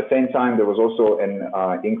 At the same time, there was also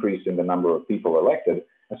an increase in the number of people elected.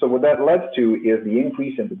 And so what that led to is the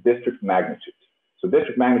increase in the district magnitude. So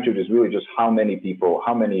district magnitude is really just how many people,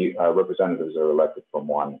 how many representatives are elected from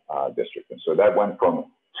one district. And so that went from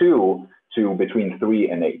 2 to between 3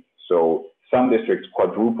 and 8. So some districts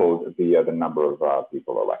quadrupled the number of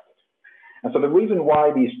people elected. And so the reason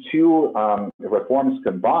why these two reforms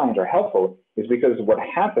combined are helpful is because what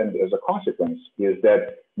happened as a consequence is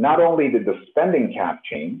that not only did the spending cap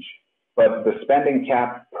change, but the spending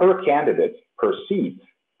cap per candidate per seat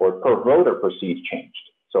or per voter per seat changed.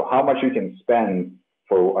 So how much you can spend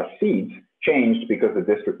for a seat changed because the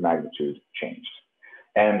district magnitude changed.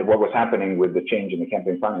 And what was happening with the change in the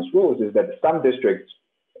campaign finance rules is that some districts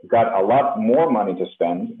got a lot more money to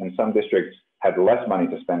spend and some districts had less money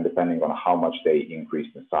to spend depending on how much they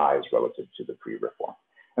increased in size relative to the pre-reform.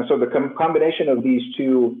 And so the combination of these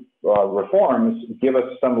two reforms give us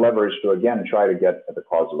some leverage to, again, try to get at the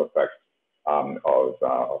causal effect of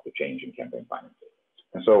the change in campaign finance.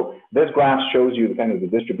 And so this graph shows you the kind of the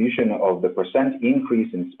distribution of the percent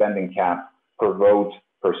increase in spending cap per vote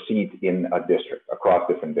per seat in a district across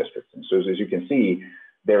different districts. And so as you can see,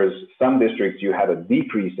 there's some districts you had a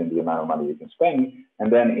decrease in the amount of money you can spend,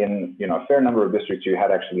 and then in a fair number of districts you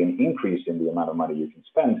had actually an increase in the amount of money you can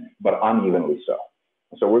spend, but unevenly so.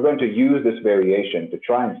 So we're going to use this variation to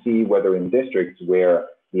try and see whether in districts where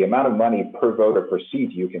the amount of money per voter per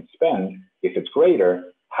seat you can spend, if it's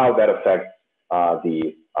greater, how that affects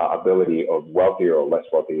the ability of wealthier or less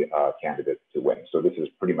wealthy candidates to win. So this is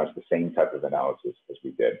pretty much the same type of analysis as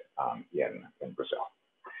we did in Brazil.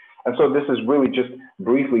 And so this is really just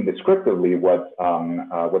briefly descriptively what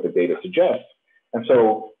the data suggests. And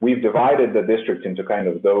so we've divided the districts into kind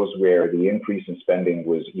of those where the increase in spending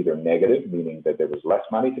was either negative, meaning that there was less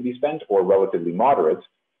money to be spent, or relatively moderate,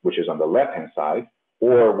 which is on the left-hand side,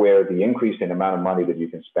 or where the increase in amount of money that you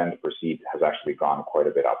can spend per seat has actually gone quite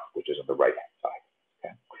a bit up, which is on the right-hand side.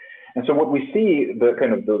 Okay? And so what we see,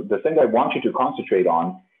 the thing I want you to concentrate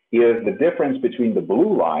on is the difference between the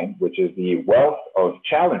blue line, which is the wealth of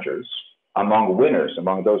challengers among winners,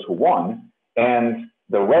 among those who won, and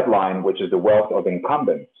the red line, which is the wealth of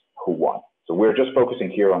incumbents who won. So we're just focusing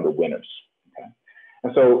here on the winners. Okay?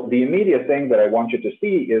 And so the immediate thing that I want you to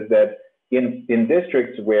see is that in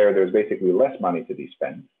districts where there's basically less money to be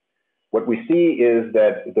spent, what we see is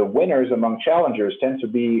that the winners among challengers tend to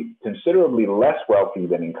be considerably less wealthy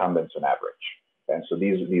than incumbents on average. And so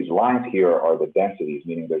these lines here are the densities,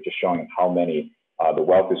 meaning they're just showing how many, the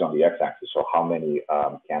wealth is on the x-axis, so how many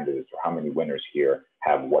candidates or how many winners here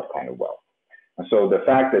have what kind of wealth. And so the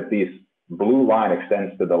fact that this blue line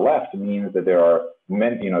extends to the left means that there are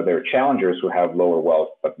there are challengers who have lower wealth,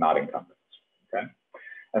 but not incumbents, okay?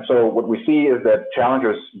 And so what we see is that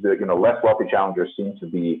challengers, less wealthy challengers seem to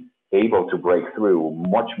be able to break through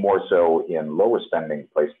much more so in lower spending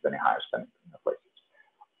places than in higher spending places.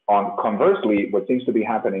 Conversely, what seems to be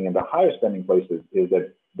happening in the higher spending places is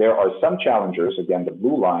that there are some challengers, again, the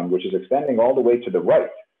blue line, which is extending all the way to the right,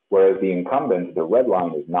 whereas the incumbent, the red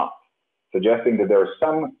line, is not, suggesting that there are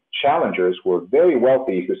some challengers who are very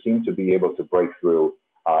wealthy who seem to be able to break through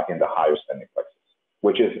in the higher spending places,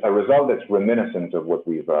 which is a result that's reminiscent of what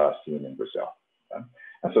we've seen in Brazil. Okay?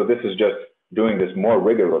 And so this is just doing this more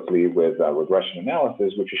rigorously with regression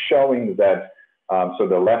analysis, which is showing that so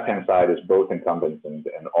the left-hand side is both incumbents and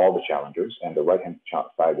all the challengers, and the right-hand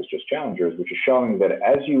side is just challengers, which is showing that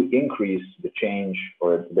as you increase the change,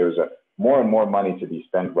 or there's more and more money to be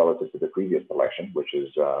spent relative to the previous election, which is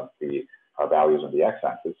the values on the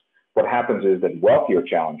x-axis, what happens is that wealthier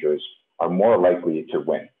challengers are more likely to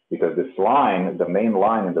win, because this line, the main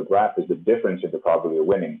line in the graph, is the difference in the probability of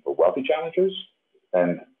winning for wealthy challengers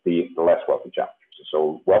and the less wealthy challengers.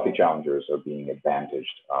 So wealthy challengers are being advantaged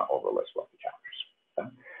over less wealthy challengers. Okay?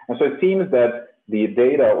 And so it seems that the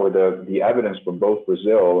data or the evidence from both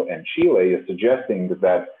Brazil and Chile is suggesting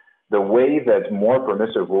that the way that more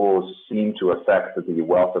permissive rules seem to affect the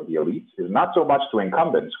wealth of the elites is not so much to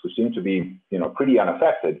incumbents, who seem to be pretty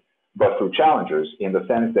unaffected, but through challengers, in the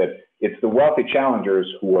sense that it's the wealthy challengers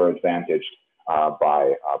who are advantaged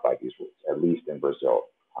by these rules, at least in Brazil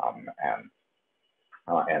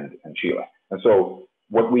and Chile. And so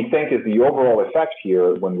what we think is the overall effect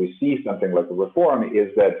here when we see something like a reform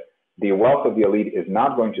is that the wealth of the elite is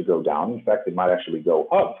not going to go down. In fact, it might actually go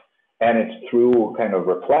up. And it's through kind of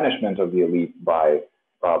replenishment of the elite by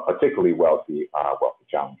particularly wealthy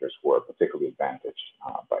challengers who are particularly advantaged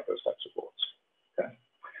by those types of rules. Okay.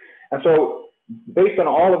 And so based on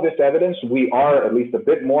all of this evidence, we are at least a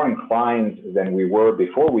bit more inclined than we were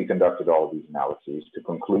before we conducted all of these analyses to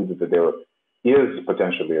conclude that there is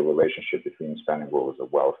potentially a relationship between spending rules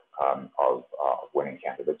of wealth of winning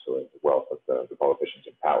candidates, or the wealth of the politicians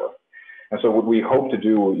in power. And so what we hope to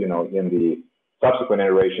do, in the subsequent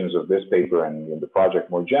iterations of this paper and in the project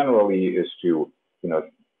more generally, is to,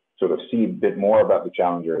 sort of see a bit more about the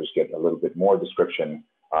challengers, get a little bit more description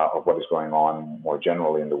of what is going on more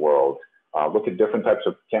generally in the world, look at different types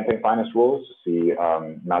of campaign finance rules to see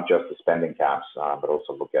not just the spending caps, but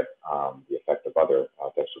also look at the effect of other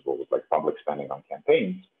types of rules like public spending on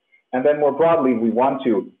campaigns. And then more broadly, we want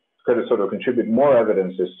to sort of contribute more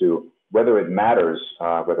evidence as to whether it matters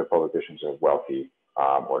whether politicians are wealthy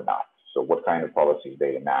or not. So what kind of policies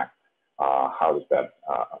they enact, how does that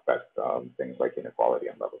affect things like inequality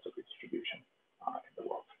and levels of redistribution in the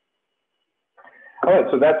world. All right,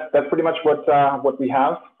 so that's pretty much what we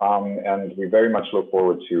have, and we very much look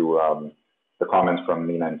forward to the comments from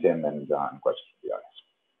Nina and Tim and questions from the audience.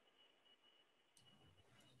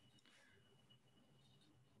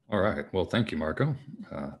 All right, well, thank you, Marko.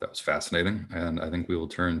 That was fascinating, and I think we will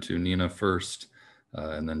turn to Nina first,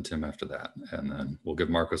 and then Tim after that, and then we'll give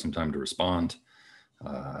Marko some time to respond,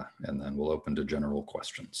 and then we'll open to general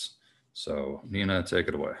questions. So Nina, take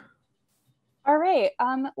it away. All right,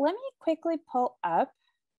 let me quickly pull up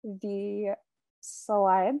the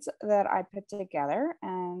slides that I put together,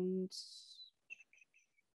 and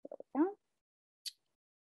there we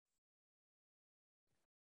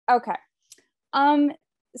go. Okay,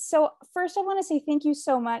 so first I want to say thank you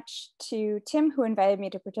so much to Tim, who invited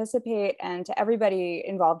me to participate, and to everybody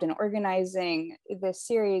involved in organizing this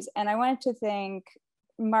series. And I wanted to thank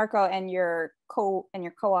Marko and your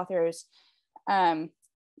co-authors,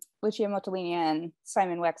 Lucia Motolini and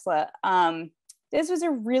Simon Wexler. This was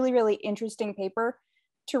a really, really interesting paper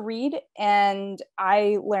to read, and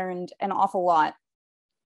I learned an awful lot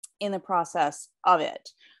in the process of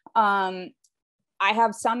it. I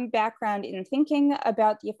have some background in thinking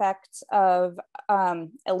about the effects of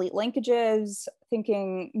elite linkages,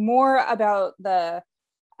 thinking more about the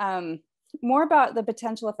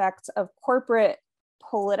potential effects of corporate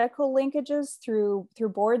political linkages through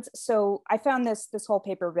boards. So I found this whole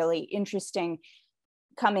paper really interesting,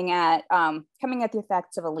 coming at the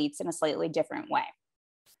effects of elites in a slightly different way.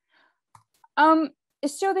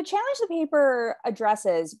 So the challenge the paper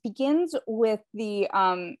addresses begins with the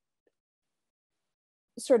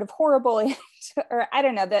sort of horrible, or I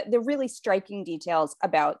don't know, the really striking details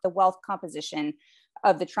about the wealth composition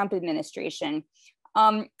of the Trump administration,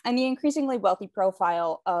 and the increasingly wealthy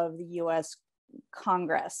profile of the US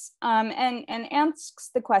Congress, and asks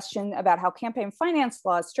the question about how campaign finance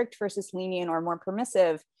laws, strict versus lenient or more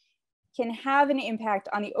permissive, can have an impact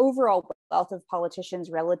on the overall wealth of politicians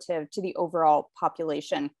relative to the overall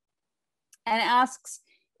population, and asks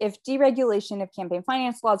if deregulation of campaign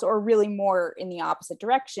finance laws, or really more in the opposite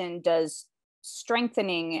direction, does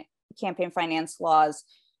strengthening campaign finance laws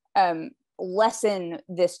lessen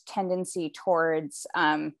this tendency towards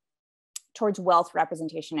wealth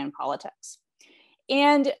representation in politics.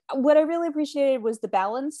 And what I really appreciated was the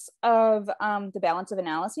balance of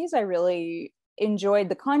analyses. I really enjoyed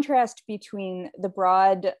the contrast between the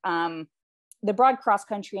broad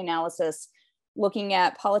cross-country analysis, looking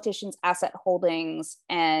at politicians' asset holdings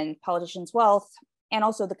and politicians' wealth, and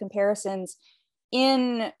also the comparisons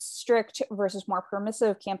in strict versus more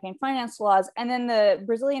permissive campaign finance laws. And then the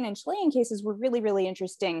Brazilian and Chilean cases were really, really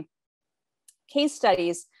interesting case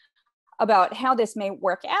studies about how this may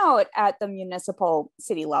work out at the municipal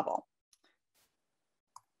city level.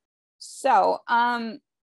 So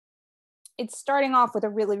it's starting off with a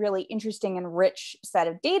really, really interesting and rich set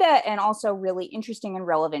of data, and also really interesting and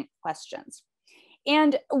relevant questions.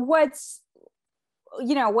 And what's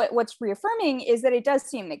reaffirming is that it does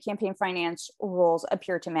seem that campaign finance rules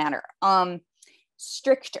appear to matter.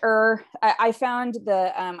 Stricter, I found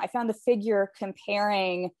the figure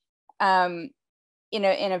comparing in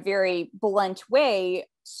a very blunt way,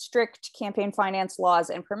 strict campaign finance laws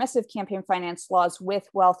and permissive campaign finance laws with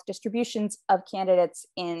wealth distributions of candidates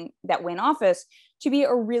that win office to be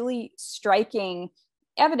a really striking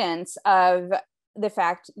evidence of the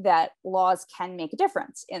fact that laws can make a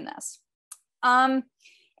difference in this. And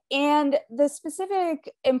the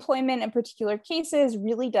specific employment in particular cases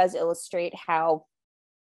really does illustrate how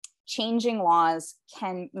changing laws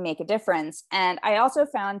can make a difference. And I also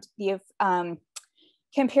found the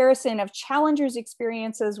comparison of challengers'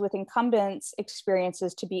 experiences with incumbents'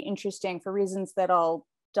 experiences to be interesting for reasons that I'll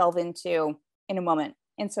delve into in a moment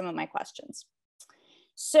in some of my questions.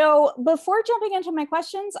 So before jumping into my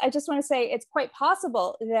questions, I just want to say it's quite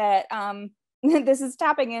possible that this is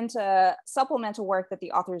tapping into supplemental work that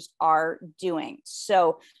the authors are doing.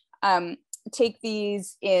 So take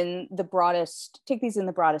these in the broadest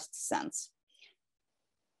sense.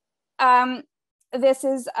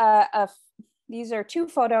 These are two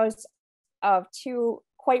photos of two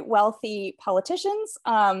quite wealthy politicians.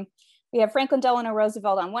 We have Franklin Delano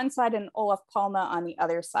Roosevelt on one side and Olof Palme on the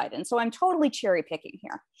other side. And so I'm totally cherry picking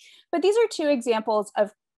here. But these are two examples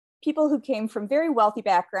of people who came from very wealthy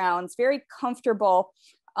backgrounds, very comfortable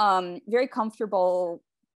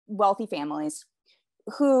wealthy families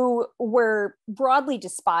who were broadly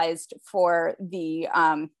despised for the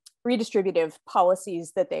redistributive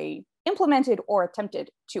policies that they implemented or attempted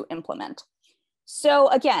to implement. So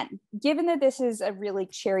again, given that this is a really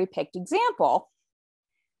cherry-picked example,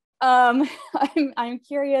 I'm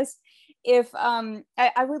curious if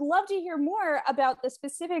I would love to hear more about the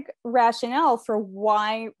specific rationale for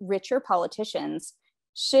why richer politicians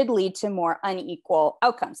should lead to more unequal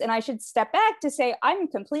outcomes. And I should step back to say I'm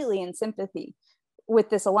completely in sympathy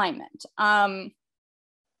with this alignment. As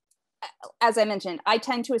I mentioned, I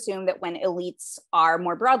tend to assume that when elites are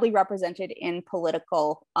more broadly represented in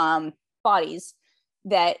political bodies,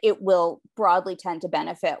 that it will broadly tend to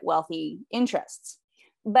benefit wealthy interests.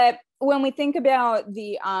 But when we think about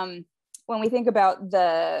the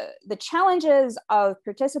challenges of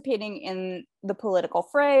participating in the political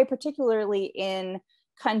fray, particularly in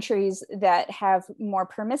countries that have more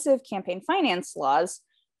permissive campaign finance laws,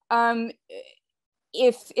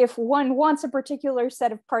 if one wants a particular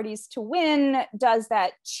set of parties to win, does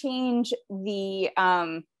that change the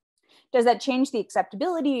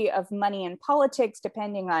acceptability of money in politics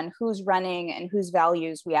depending on who's running and whose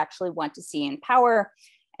values we actually want to see in power,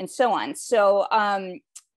 and so on? So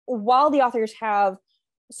while the authors have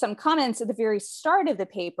some comments at the very start of the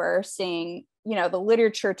paper saying, the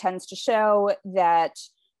literature tends to show that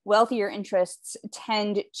wealthier interests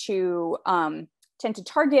tend to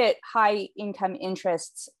target high income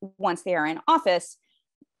interests once they are in office,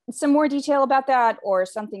 some more detail about that, or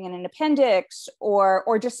something in an appendix,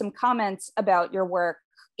 or just some comments about your work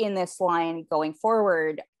in this line going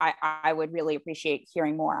forward, I would really appreciate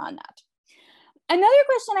hearing more on that. Another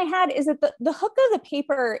question I had is that the hook of the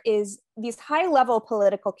paper is these high-level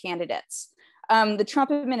political candidates, the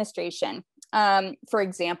Trump administration, for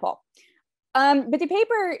example. But the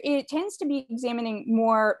paper, it tends to be examining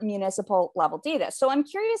more municipal level data. So I'm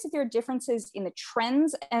curious if there are differences in the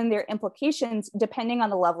trends and their implications depending on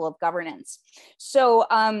the level of governance. So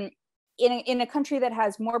in a country that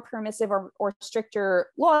has more permissive or stricter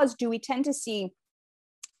laws, do we tend to see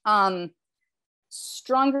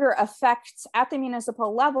stronger effects at the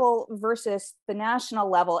municipal level versus the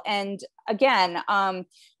national level? And again,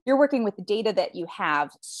 you're working with the data that you have.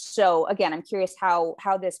 So again, I'm curious how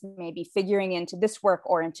this may be figuring into this work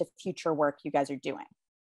or into future work you guys are doing.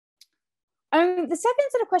 The second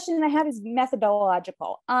set of questions I have is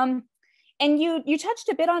methodological. And you touched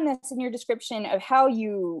a bit on this in your description of how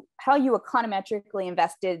you econometrically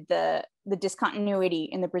invested the discontinuity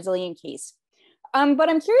in the Brazilian case. But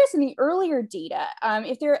I'm curious in the earlier data,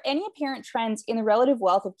 if there are any apparent trends in the relative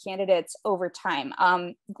wealth of candidates over time,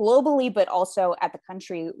 globally, but also at the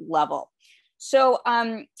country level. So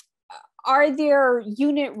are there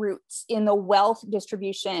unit roots in the wealth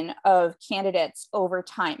distribution of candidates over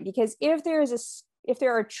time? Because if there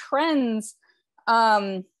are trends,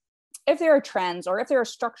 or if there are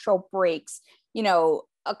structural breaks,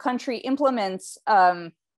 a country implements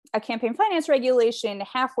a campaign finance regulation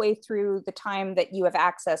halfway through the time that you have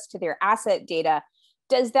access to their asset data,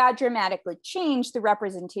 does that dramatically change the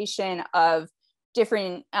representation of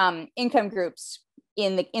different income groups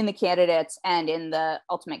in the candidates and in the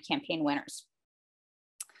ultimate campaign winners?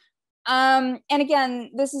 And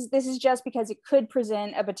again, this is just because it could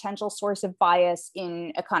present a potential source of bias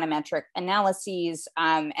in econometric analyses.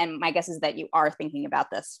 And my guess is that you are thinking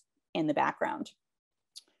about this in the background.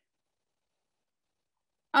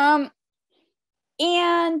 And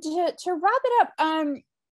to wrap it up,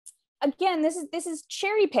 again, this is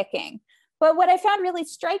cherry picking, but what I found really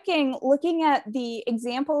striking looking at the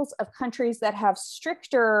examples of countries that have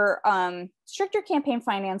stricter campaign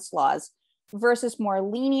finance laws versus more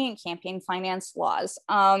lenient campaign finance laws,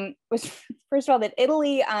 was first of all that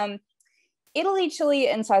Italy, Chile,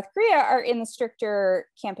 and South Korea are in the stricter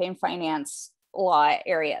campaign finance law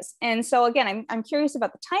areas. And so again, I'm curious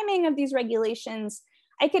about the timing of these regulations.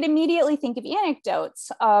 I could immediately think of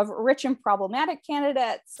anecdotes of rich and problematic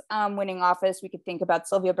candidates winning office. We could think about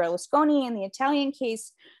Silvio Berlusconi in the Italian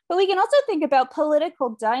case, but we can also think about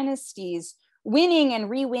political dynasties winning and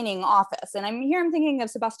re-winning office. And I'm thinking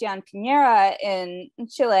of Sebastián Piñera in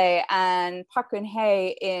Chile and Park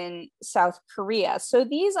Geun-hye in South Korea. So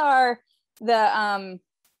these are the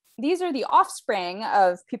offspring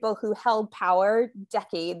of people who held power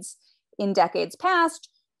decades past,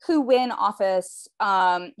 who win office,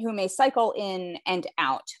 who may cycle in and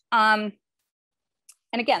out. And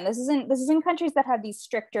again, this is in countries that have these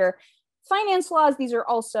stricter finance laws. These are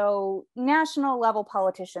also national level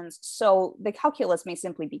politicians, so the calculus may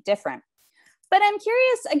simply be different. But I'm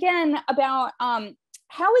curious again about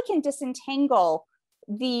how we can disentangle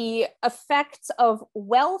the effects of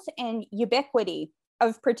wealth and ubiquity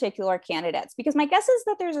of particular candidates, because my guess is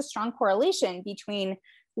that there's a strong correlation between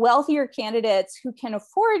wealthier candidates who can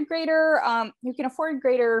afford greater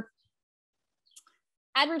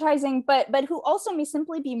advertising, but who also may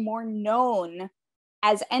simply be more known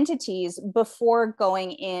as entities before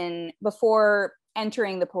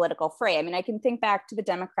entering the political fray. I mean, I can think back to the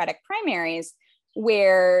Democratic primaries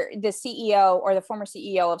where the CEO or the former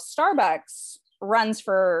CEO of Starbucks runs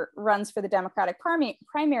for the Democratic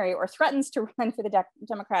primary or threatens to run for the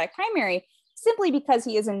Democratic primary simply because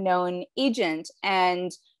he is a known agent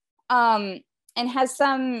and has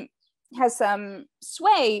some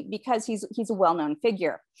sway because he's a well-known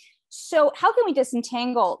figure. So how can we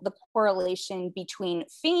disentangle the correlation between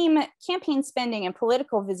fame, campaign spending, and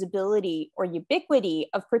political visibility or ubiquity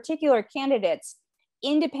of particular candidates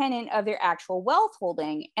independent of their actual wealth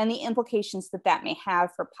holding and the implications that may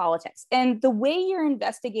have for politics? And the way you're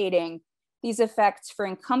investigating these effects for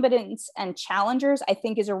incumbents and challengers, I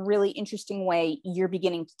think, is a really interesting way you're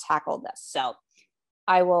beginning to tackle this. So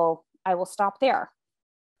I will stop there.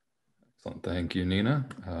 Excellent. Thank you, Nina.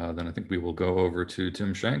 Then I think we will go over to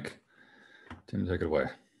Tim Shenk. Tim, take it away.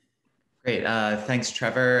 Great. Thanks,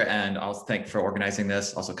 Trevor, and also thank you for organizing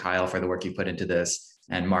this. Also, Kyle, for the work you put into this,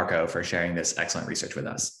 and Marko for sharing this excellent research with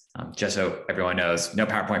us. Just so everyone knows, no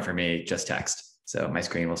PowerPoint for me, just text. So my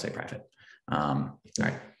screen will stay private. All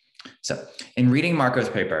right. So in reading Marko's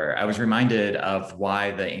paper, I was reminded of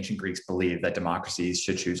why the ancient Greeks believed that democracies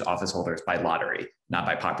should choose office holders by lottery, not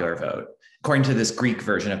by popular vote. According to this Greek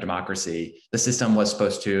version of democracy, the system was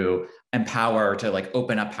supposed to empower, to like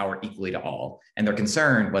open up power equally to all. And their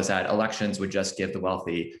concern was that elections would just give the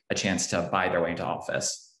wealthy a chance to buy their way into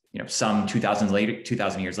office. Some 2,000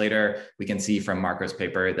 years later, we can see from Marko's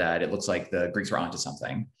paper that it looks like the Greeks were onto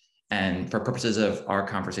something. And for purposes of our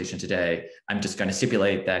conversation today, I'm just going to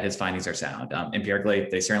stipulate that his findings are sound. Empirically,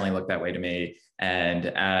 they certainly look that way to me. And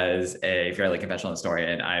as a fairly conventional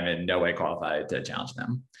historian, I'm in no way qualified to challenge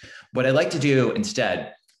them. What I'd like to do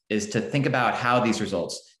instead is to think about how these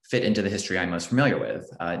results fit into the history I'm most familiar with,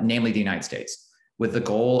 namely the United States, with the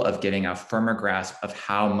goal of getting a firmer grasp of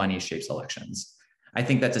how money shapes elections. I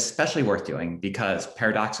think that's especially worth doing because,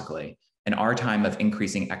 paradoxically, in our time of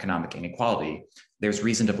increasing economic inequality, there's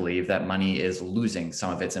reason to believe that money is losing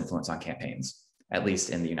some of its influence on campaigns, at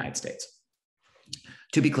least in the United States.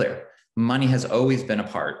 To be clear, money has always been a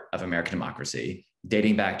part of American democracy,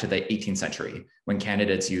 dating back to the 18th century, when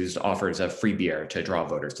candidates used offers of free beer to draw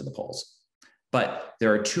voters to the polls. But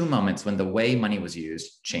there are two moments when the way money was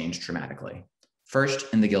used changed dramatically.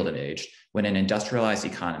 First, in the Gilded Age, when an industrialized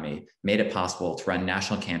economy made it possible to run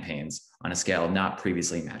national campaigns on a scale not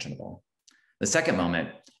previously imaginable. The second moment,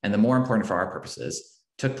 and the more important for our purposes,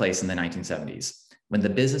 took place in the 1970s, when the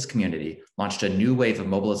business community launched a new wave of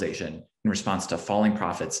mobilization in response to falling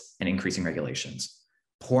profits and increasing regulations,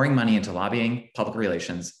 pouring money into lobbying, public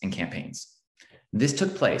relations, and campaigns. This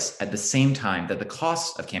took place at the same time that the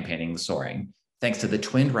cost of campaigning was soaring, thanks to the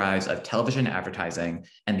twinned rise of television advertising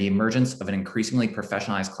and the emergence of an increasingly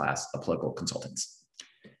professionalized class of political consultants.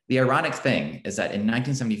 The ironic thing is that in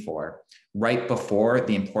 1974, right before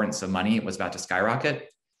the importance of money was about to skyrocket,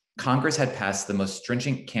 Congress had passed the most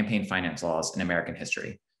stringent campaign finance laws in American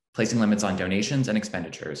history, placing limits on donations and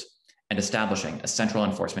expenditures, and establishing a central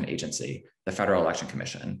enforcement agency, the Federal Election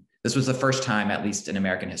Commission. This was the first time, at least in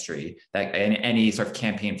American history, that any sort of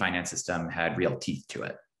campaign finance system had real teeth to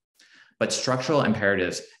it. But structural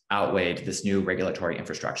imperatives outweighed this new regulatory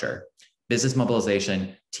infrastructure. Business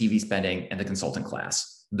mobilization, TV spending, and the consultant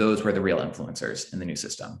class. Those were the real influencers in the new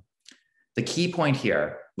system. The key point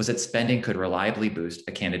here was that spending could reliably boost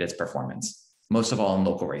a candidate's performance, most of all in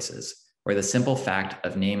local races, where the simple fact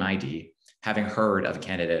of name ID, having heard of a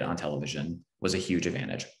candidate on television, was a huge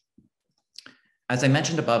advantage. As I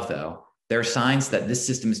mentioned above, though, there are signs that this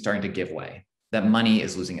system is starting to give way, that money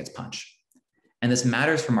is losing its punch. And this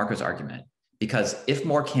matters for Marko's argument, because if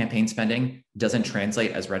more campaign spending doesn't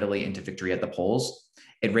translate as readily into victory at the polls,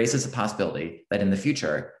 It raises the possibility that in the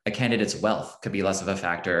future, a candidate's wealth could be less of a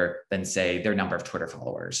factor than, say, their number of Twitter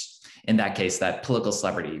followers. In that case, that political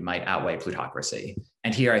celebrity might outweigh plutocracy.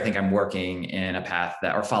 And here I think I'm working in a path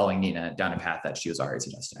that, or following Nina down a path that she was already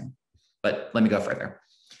suggesting. But let me go further.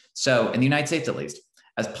 So in the United States, at least,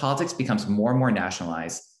 as politics becomes more and more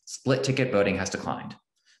nationalized, split ticket voting has declined.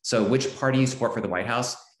 So which party you support for the White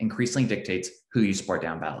House increasingly dictates who you support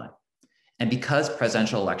down ballot. And because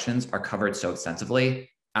presidential elections are covered so extensively,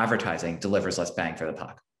 advertising delivers less bang for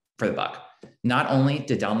the buck. Not only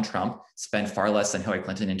did Donald Trump spend far less than Hillary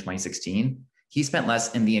Clinton in 2016, he spent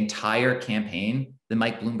less in the entire campaign than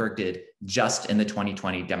Mike Bloomberg did just in the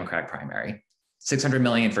 2020 Democratic primary. $600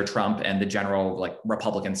 million for Trump and the general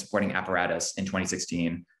Republican supporting apparatus in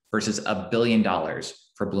 2016 versus $1 billion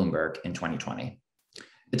for Bloomberg in 2020.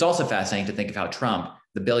 It's also fascinating to think of how Trump,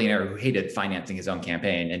 the billionaire who hated financing his own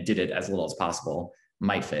campaign and did it as little as possible,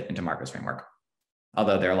 might fit into Marko's framework.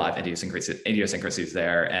 Although there are a lot of idiosyncrasies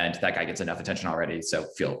there, and that guy gets enough attention already, so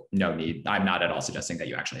feel no need. I'm not at all suggesting that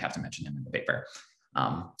you actually have to mention him in the paper.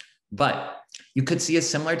 But you could see a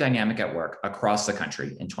similar dynamic at work across the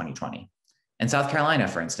country in 2020. In South Carolina,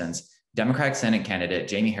 for instance, Democratic Senate candidate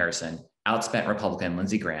Jamie Harrison outspent Republican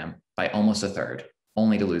Lindsey Graham by almost a third,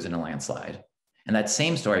 only to lose in a landslide. And that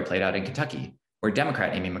same story played out in Kentucky, where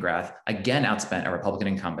Democrat Amy McGrath again outspent a Republican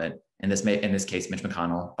incumbent, in this case Mitch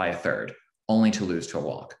McConnell, by a third, only to lose to a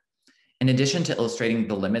walk. In addition to illustrating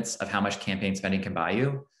the limits of how much campaign spending can buy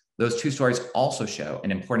you, those two stories also show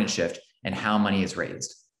an important shift in how money is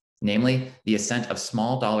raised, namely the ascent of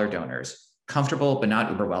small dollar donors, comfortable but not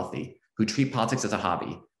uber wealthy, who treat politics as a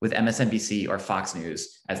hobby, with MSNBC or Fox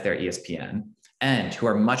News as their ESPN, and who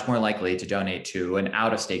are much more likely to donate to an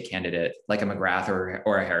out-of-state candidate like a McGrath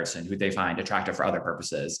or a Harrison, who they find attractive for other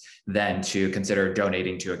purposes, than to consider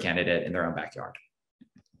donating to a candidate in their own backyard.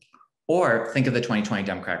 Or think of the 2020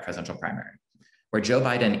 Democratic presidential primary, where Joe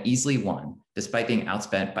Biden easily won, despite being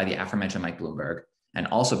outspent by the aforementioned Mike Bloomberg, and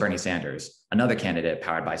also Bernie Sanders, another candidate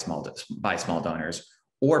powered by small donors,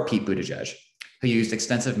 or Pete Buttigieg, who used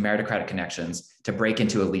extensive meritocratic connections to break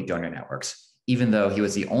into elite donor networks, even though he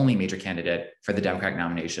was the only major candidate for the Democratic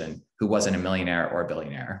nomination who wasn't a millionaire or a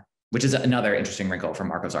billionaire, which is another interesting wrinkle from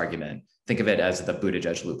Marko's argument. Think of it as the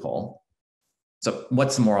Buttigieg loophole. So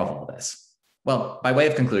what's the moral of all this? Well, by way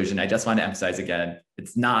of conclusion, I just want to emphasize again,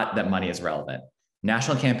 it's not that money is relevant.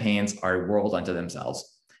 National campaigns are a world unto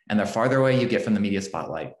themselves, and the farther away you get from the media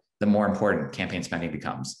spotlight, the more important campaign spending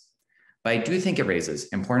becomes. But I do think it raises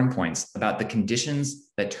important points about the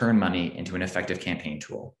conditions that turn money into an effective campaign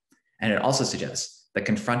tool. And it also suggests that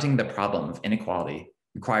confronting the problem of inequality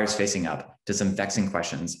requires facing up to some vexing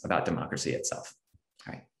questions about democracy itself.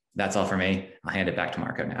 All right, that's all for me. I'll hand it back to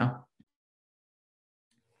Marko now.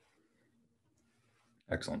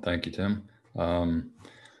 Excellent, thank you, Tim.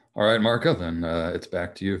 All right, Marko, then it's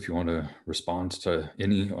back to you if you want to respond to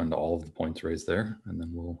any and all of the points raised there, and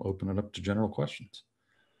then we'll open it up to general questions.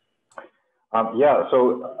 Yeah,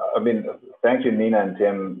 so I mean, thank you, Nina and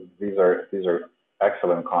Tim. These are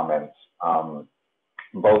excellent comments,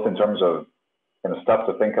 both in terms of stuff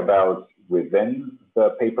to think about within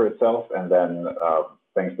the paper itself, and then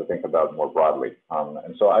things to think about more broadly.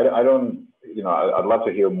 And so I don't, I'd love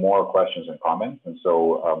to hear more questions and comments, and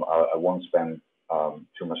so I won't spend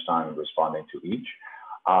too much time responding to each.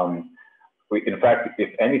 In fact,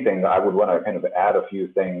 if anything, I would want to kind of add a few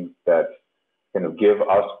things that kind of give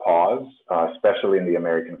us pause, especially in the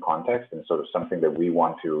American context, and sort of something that we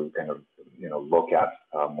want to kind of look at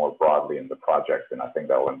more broadly in the project, and I think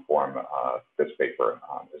that will inform this paper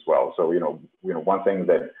as well. So one thing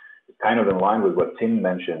that is kind of in line with what Tim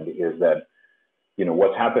mentioned is that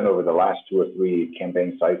what's happened over the last 2 or 3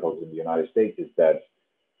 campaign cycles in the United States is that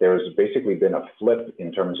there's basically been a flip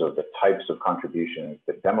in terms of the types of contributions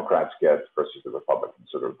that Democrats get versus the Republicans.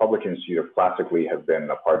 So the Republicans classically have been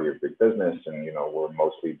a party of big business, and we're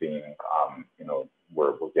mostly being,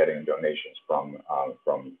 we're getting donations from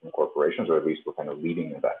corporations, or at least we're kind of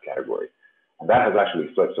leading in that category. And that has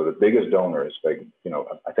actually flipped. So the biggest donors,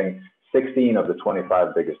 I think 16 of the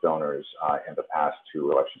 25 biggest donors in the past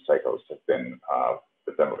 2 election cycles have been on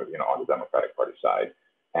the Democratic Party side.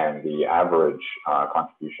 And the average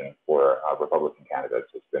contribution for Republican candidates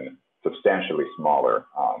has been substantially smaller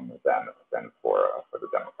than for the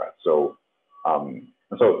Democrats. So,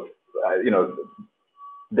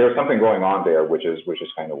 there's something going on there, which is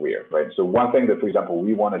kind of weird, right? So one thing that, for example,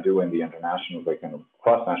 we want to do in the international, kind of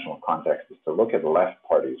cross-national context, is to look at left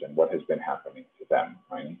parties and what has been happening to them,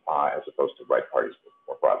 right? As opposed to right parties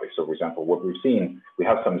more broadly. So, for example, what we've seen, we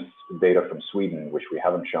have some data from Sweden, which we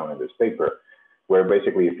haven't shown in this paper, where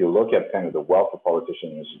basically, if you look at kind of the wealth of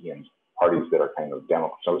politicians in parties that are kind of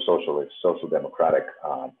social democratic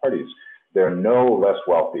parties, they're no less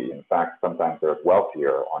wealthy. In fact, sometimes they're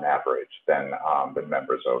wealthier on average than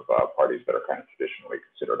members of parties that are kind of traditionally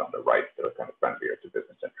considered on the right, that are kind of friendlier to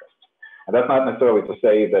business interests. And that's not necessarily to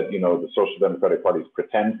say that, you know, the social democratic parties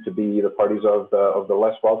pretend to be the parties of the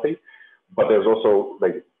less wealthy, but there's also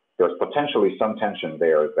like there's potentially some tension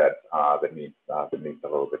there that needs a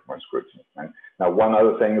little bit more scrutiny. Right? Now, one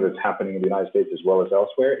other thing that's happening in the United States as well as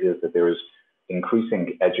elsewhere is that there is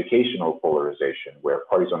increasing educational polarization, where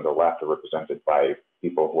parties on the left are represented by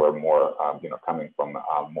people who are more, you know, coming from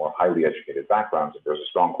more highly educated backgrounds. There's a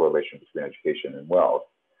strong correlation between education and wealth,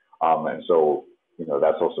 and so, you know,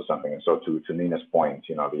 that's also something. And so, to Nina's point,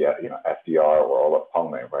 you know, FDR or Olof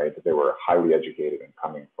Palme, right? They were highly educated and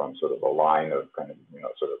coming from sort of a line of kind of, you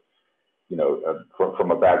know, sort of, you know,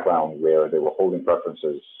 from a background where they were holding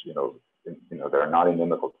preferences, you know, they're not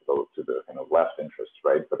inimical to the kind of left interests,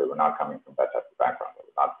 right? But they were not coming from that type of background. They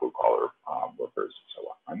were not blue collar workers and so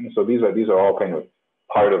on. And so these are all kind of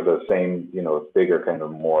part of the same, you know, bigger kind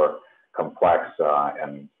of more complex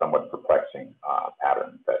and somewhat perplexing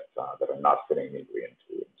patterns that are not fitting neatly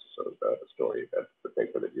into sort of the story that the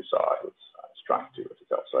paper that you saw is trying to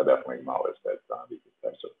tell. So I definitely acknowledge that these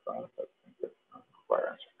types of things require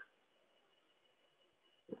answering.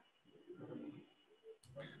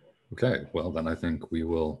 Okay, well then I think we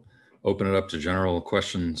will open it up to general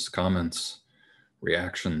questions, comments,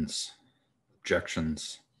 reactions,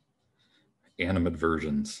 objections,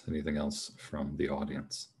 animadversions, anything else from the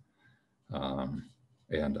audience.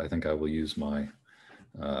 And I think I will use my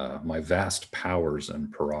my vast powers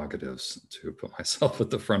and prerogatives to put myself at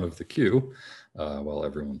the front of the queue while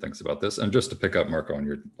everyone thinks about this. And just to pick up, Marko, on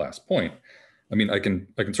your last point, I mean, I can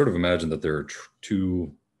sort of imagine that there are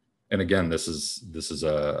two. And again, this is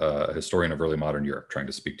a historian of early modern Europe trying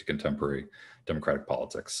to speak to contemporary democratic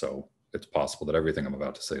politics. So it's possible that everything I'm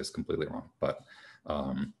about to say is completely wrong. But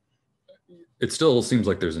it still seems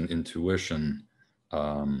like there's an intuition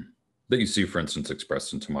that you see, for instance,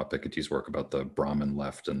 expressed in Thomas Piketty's work about the Brahmin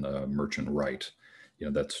left and the merchant right. You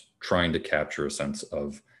know, that's trying to capture a sense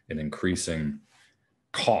of an increasing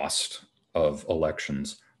cost of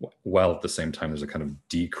elections, while at the same time there's a kind of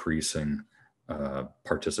decreasing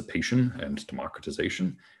participation and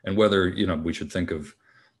democratization, and whether, you know, we should think of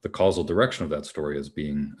the causal direction of that story as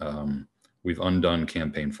being we've undone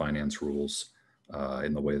campaign finance rules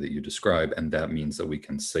in the way that you describe, and that means that we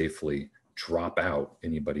can safely drop out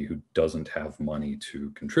anybody who doesn't have money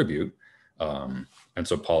to contribute, and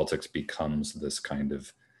so politics becomes this kind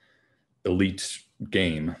of elite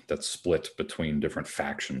game that's split between different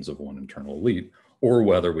factions of one internal elite, or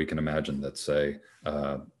whether we can imagine that, say,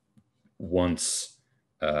 once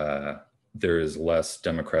there is less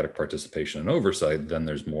democratic participation and oversight, then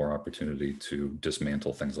there's more opportunity to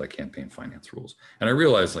dismantle things like campaign finance rules. And I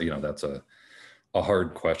realize, you know, that's a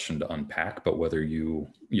hard question to unpack, but whether you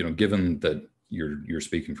know, given that you're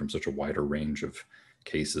speaking from such a wider range of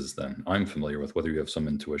cases than I'm familiar with, whether you have some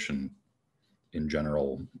intuition in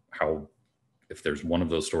general, how, if there's one of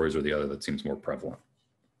those stories or the other that seems more prevalent.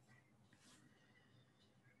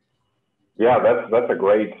 Yeah, that's a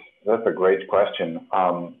great question.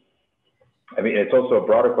 I mean, it's also a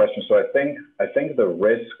broader question. So I think the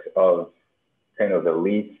risk of kind of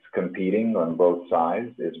elites competing on both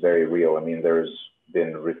sides is very real. I mean, there's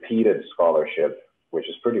been repeated scholarship, which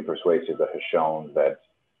is pretty persuasive, that has shown that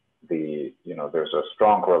there's a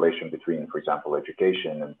strong correlation between, for example,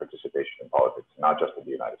 education and participation in politics, not just in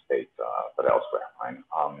the United States, but elsewhere, right?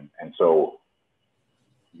 And so,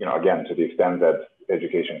 you know, again, to the extent that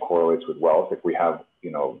education correlates with wealth, if we have,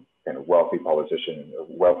 you know, kind of wealthy politicians,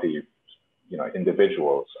 wealthy, you know,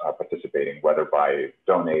 individuals participating, whether by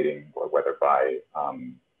donating or whether by,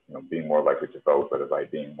 you know, being more likely to vote, whether by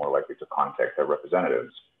being more likely to contact their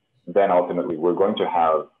representatives, then ultimately we're going to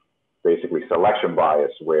have basically selection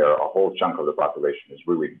bias, where a whole chunk of the population is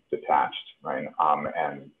really detached, right?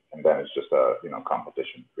 And then it's just a, you know,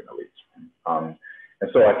 competition between elites.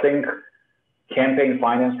 And so I think campaign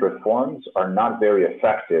finance reforms are not very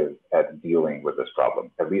effective at dealing with this problem,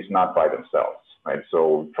 at least not by themselves, right?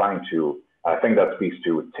 So I think that speaks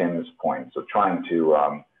to Tim's point. So trying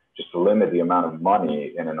to just limit the amount of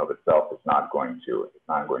money in and of itself is not going to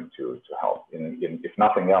help. If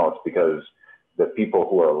nothing else, because the people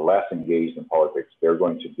who are less engaged in politics, they're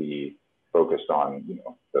going to be focused on, you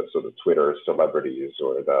know, the sort of Twitter celebrities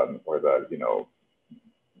or the you know,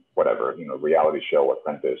 whatever, you know, reality show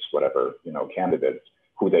apprentice, whatever, you know, candidates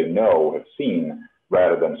who they know have seen,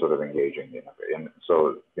 rather than sort of engaging in.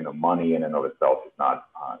 So, you know, money in and of itself is not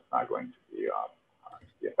going to be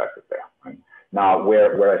effective there. Right? Now,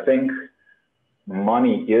 where I think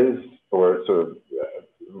money is or sort of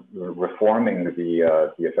reforming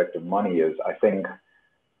the effect of money is, I think,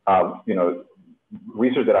 you know,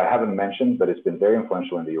 research that I haven't mentioned, but it's been very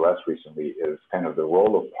influential in the US recently, is kind of the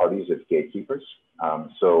role of parties as gatekeepers.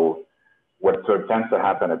 So what sort of tends to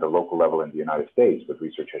happen at the local level in the United States, what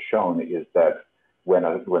research has shown, is that when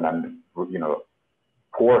a you know,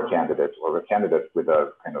 poor candidate or a candidate with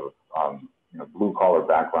a kind of you know, blue collar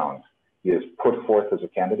background is put forth as a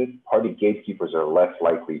candidate, party gatekeepers are less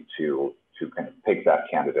likely to kind of pick that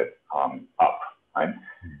candidate up, right?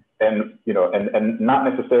 And, you know, and not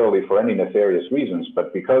necessarily for any nefarious reasons,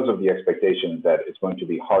 but because of the expectation that it's going to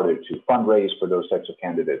be harder to fundraise for those types of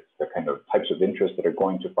candidates, the kind of types of interests that are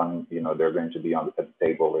going to fund, you know, they're going to be on the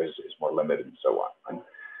table is more limited and so on. Right?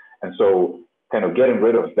 And so kind of getting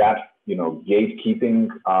rid of that, you know, gatekeeping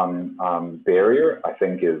barrier, I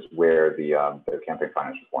think is where the campaign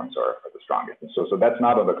finance reforms are the strongest. And so that's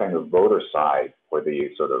not on the kind of voter side for the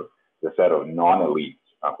sort of the set of non-elites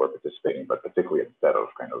who are participating, but particularly a set of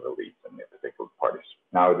kind of elites and particular parties.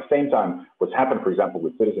 Now, at the same time, what's happened, for example,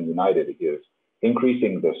 with Citizens United is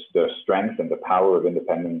increasing the strength and the power of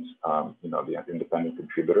independent, you know, the independent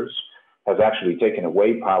contributors has actually taken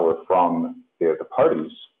away power from the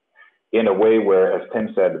parties in a way where, as Tim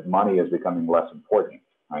said, money is becoming less important.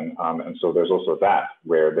 And so there's also that,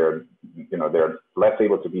 where they're, you know, they're less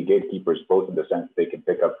able to be gatekeepers, both in the sense they can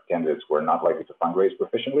pick up candidates who are not likely to fundraise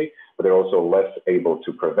proficiently, but they're also less able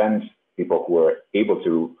to prevent people who are able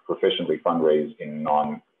to proficiently fundraise in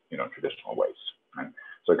non-traditional ways. Right?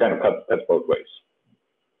 So it kind of cuts both ways.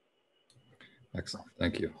 Excellent,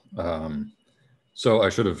 thank you. So I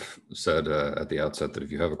should have said at the outset that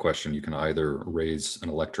if you have a question, you can either raise an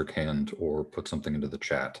electric hand or put something into the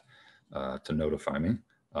chat to notify me.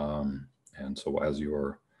 And so as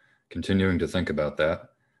you're continuing to think about that,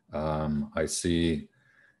 I see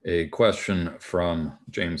a question from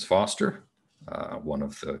James Foster, one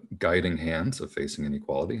of the guiding hands of Facing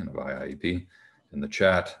Inequality and of IIEP, in the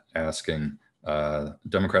chat, asking,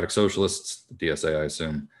 Democratic Socialists, DSA I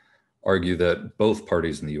assume, argue that both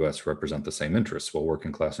parties in the US represent the same interests while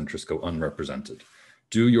working class interests go unrepresented.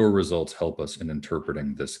 Do your results help us in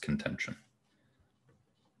interpreting this contention?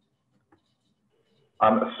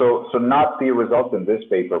 So not the results in this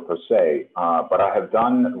paper per se, but I have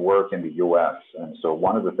done work in the US. And so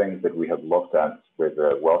one of the things that we have looked at with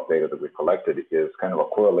the wealth data that we collected is kind of a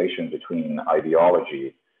correlation between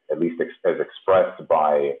ideology, at least as expressed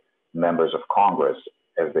by members of Congress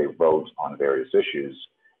as they vote on various issues,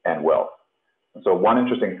 and wealth. And so one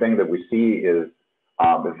interesting thing that we see is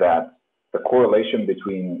that the correlation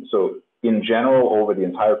between, so in general, over the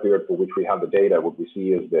entire period for which we have the data, what we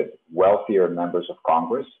see is that wealthier members of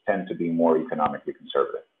Congress tend to be more economically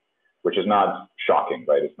conservative, which is not shocking,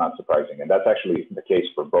 right? It's not surprising. And that's actually the case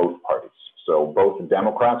for both parties. So both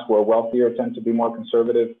Democrats who are wealthier tend to be more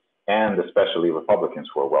conservative, and especially Republicans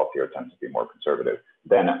who are wealthier tend to be more conservative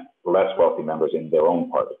than less wealthy members in their own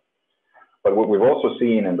party. But what we've also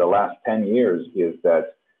seen in the last 10 years is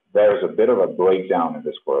that there's a bit of a breakdown in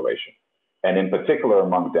this correlation, and in particular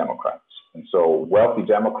among Democrats. And so wealthy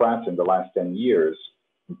Democrats in the last 10 years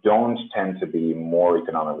don't tend to be more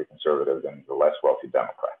economically conservative than the less wealthy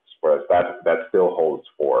Democrats, whereas that still holds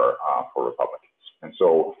for Republicans. And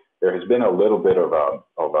so there has been a little bit of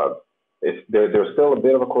there's still a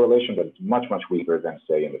bit of a correlation, but it's much, much weaker than,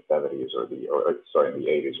 say, in the 70s in the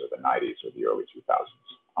 80s or the 90s or the early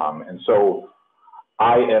 2000s. And so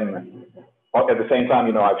I am, at the same time,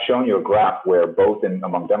 you know, I've shown you a graph where both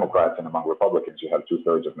among Democrats and among Republicans, you have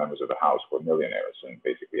 2/3 of members of the House who are millionaires, and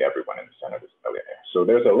basically everyone in the Senate is a millionaire. So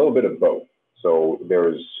there's a little bit of both. So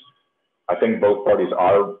I think both parties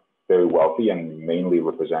are very wealthy and mainly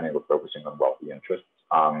representing or focusing on wealthy interests.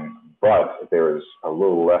 But there's a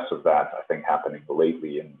little less of that, I think, happening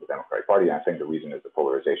lately in the Democratic Party. And I think the reason is the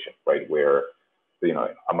polarization, right? Where, you know,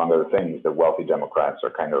 among other things, the wealthy Democrats are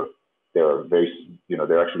kind of, they're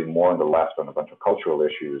actually more on the left on a bunch of cultural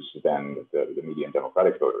issues than the median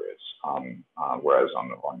Democratic voter is. Whereas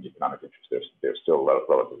on economic interests, they're still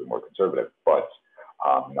relatively more conservative, but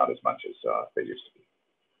not as much as they used to be.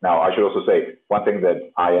 Now, I should also say, one thing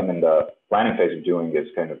that I am in the planning phase of doing is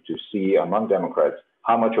kind of to see among Democrats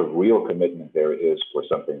how much of real commitment there is for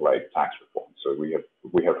something like tax reform. So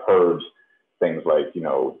we have heard things like, you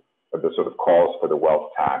know, the sort of calls for the wealth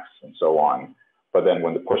tax and so on. But then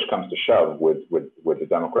when the push comes to shove, would the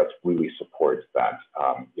Democrats really support that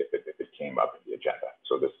if it came up in the agenda?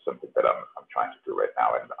 So this is something that I'm trying to do right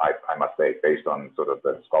now. And I must say, based on sort of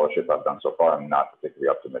the scholarship I've done so far, I'm not particularly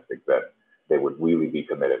optimistic that they would really be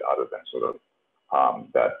committed other than sort of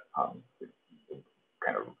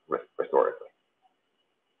kind of rhetorically.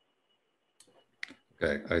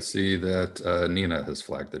 Okay, I see that Nina has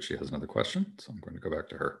flagged that she has another question, so I'm going to go back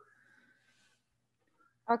to her.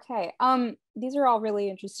 Okay, these are all really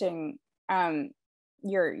interesting.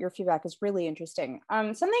 Your feedback is really interesting.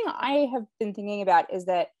 Something I have been thinking about is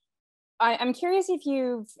that I'm curious if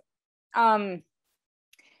you've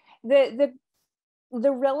the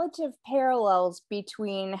relative parallels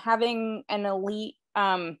between having an elite,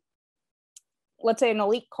 let's say an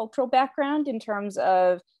elite cultural background in terms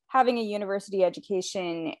of having a university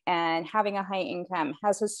education and having a high income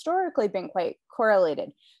has historically been quite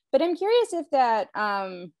correlated. But I'm curious if that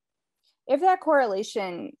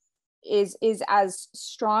correlation is as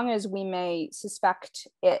strong as we may suspect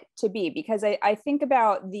it to be, because I think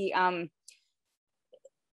about the I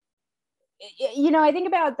think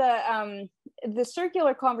about the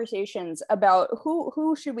circular conversations about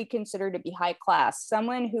who should we consider to be high class,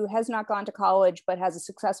 someone who has not gone to college but has a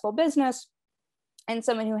successful business, and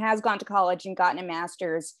someone who has gone to college and gotten a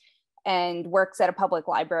master's and works at a public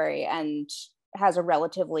library and has a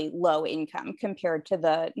relatively low income compared to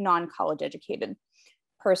the non-college educated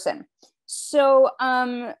person. So,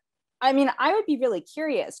 I mean, I would be really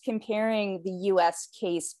curious comparing the US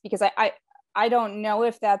case, because I don't know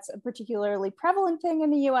if that's a particularly prevalent thing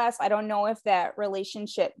in the US. I don't know if that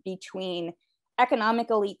relationship between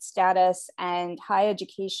economic elite status and high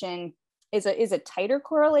education is a tighter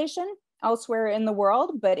correlation elsewhere in the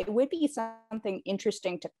world, but it would be something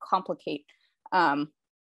interesting to complicate.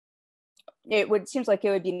 Seems like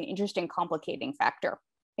it would be an interesting complicating factor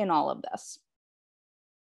in all of this.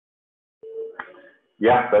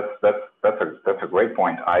 Yeah, that's a great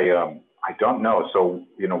point. I don't know. So,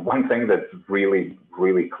 one thing that's really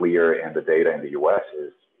clear in the data in the US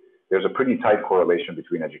is there's a pretty tight correlation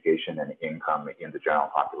between education and income in the general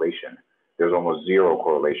population. There's almost zero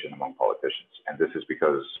correlation among politicians. And this is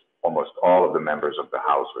because almost all of the members of the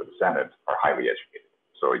House or the Senate are highly educated.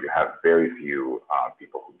 So you have very few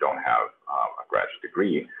people who don't have a graduate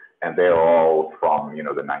degree, and they're all from, the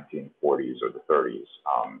 1940s or the 30s,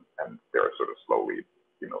 and they're sort of slowly,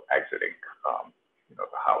 exiting,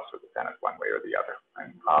 the House or the Senate one way or the other.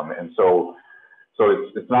 And so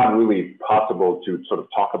it's not really possible to sort of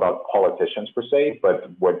talk about politicians per se, but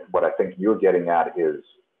what I think you're getting at is,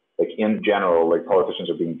 like, in general, like, politicians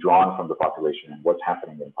are being drawn from the population and what's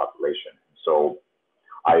happening in the population. So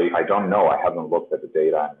I don't know. I haven't looked at the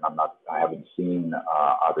data, and I haven't seen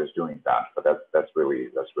others doing that. But that's really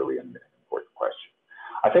an important question.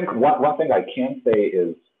 I think one thing I can say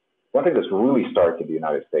is, one thing that's really stark in the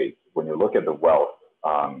United States when you look at the wealth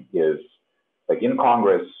is, like, in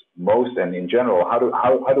Congress, most and in general, how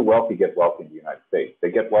do wealthy get wealthy in the United States?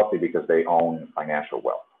 They get wealthy because they own financial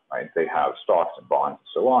wealth, right? They have stocks and bonds and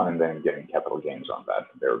so on, and then getting capital gains on that.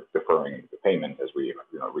 They're deferring the payment, as we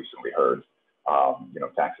recently heard.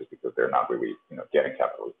 Taxes, because they're not really, getting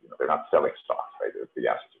capital. They're not selling stocks, right? The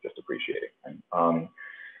assets are just appreciating. And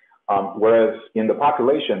whereas in the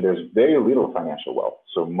population, there's very little financial wealth.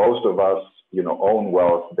 So most of us, own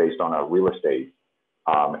wealth based on our real estate,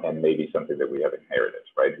 and maybe something that we have inherited,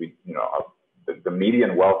 right? The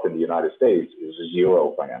median wealth in the United States is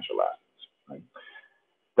zero financial assets, right?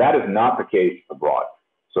 That is not the case abroad.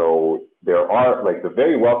 So there are, like, the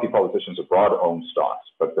very wealthy politicians abroad own stocks,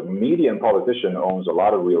 but the median politician owns a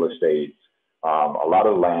lot of real estate, a lot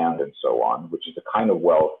of land, and so on, which is the kind of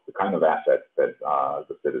wealth, the kind of asset that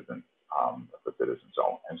the citizens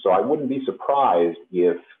own. And so I wouldn't be surprised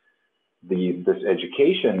if this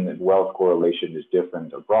education wealth correlation is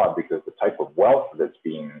different abroad, because the type of wealth that's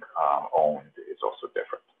being owned is also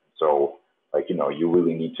different. So, like, you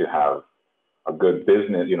really need to have a good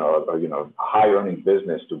business, a high earning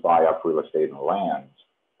business to buy up real estate and land.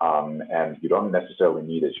 And you don't necessarily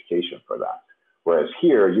need education for that. Whereas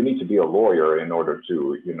here, you need to be a lawyer in order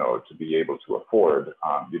to, to be able to afford,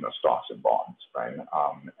 stocks and bonds, right?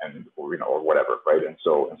 Or whatever, right? And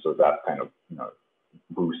so that kind of,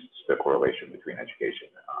 boosts the correlation between education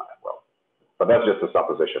and wealth. But that's just a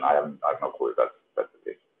supposition. I have no clue if that's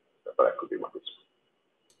the case, but that could be one reason.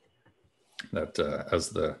 That, as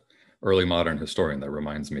the early modern historian, that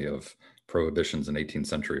reminds me of prohibitions in 18th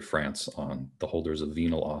century France on the holders of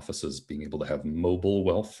venal offices being able to have mobile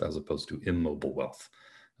wealth as opposed to immobile wealth,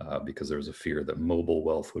 because there was a fear that mobile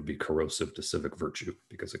wealth would be corrosive to civic virtue,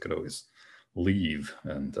 because it could always leave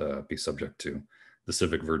and be subject to the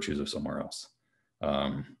civic virtues of somewhere else.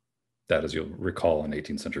 That, as you'll recall, in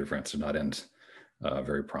 18th century France did not end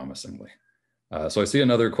very promisingly. So I see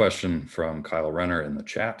another question from Kyle Renner in the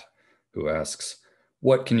chat, who asks,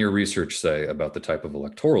 what can your research say about the type of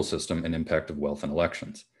electoral system and impact of wealth in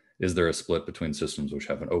elections? Is there a split between systems which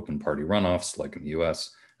have an open party runoffs, like in the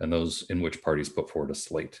US, and those in which parties put forward a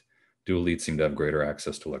slate? do elites seem to have greater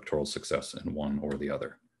access to electoral success in one or the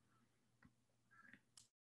other?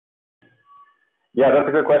 Yeah, that's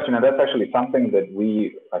a good question. And that's actually something that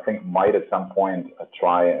we, I think, might at some point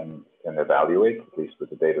try and evaluate, at least with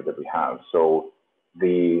the data that we have. So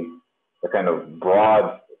the kind of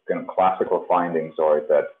broad, kind of classical findings are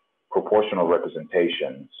that proportional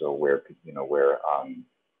representation, so where,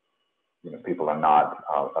 people are not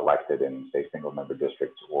elected in, say, single-member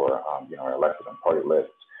districts or, are elected on party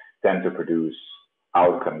lists, tend to produce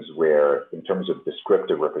outcomes where, in terms of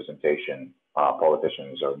descriptive representation,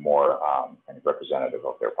 politicians are more kind of representative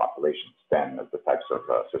of their populations than the types of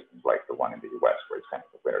systems like the one in the US, where it's kind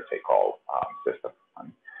of a winner-take-all system.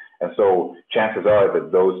 And so chances are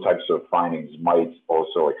that those types of findings might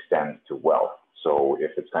also extend to wealth. So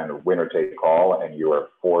if it's kind of winner-take-all and you are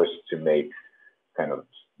forced to make kind of,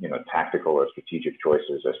 tactical or strategic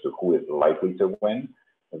choices as to who is likely to win,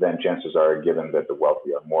 then chances are, given that the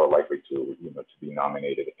wealthy are more likely to, to be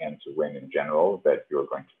nominated and to win in general, that you're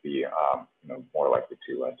going to be, more likely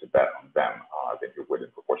to bet on them than you would in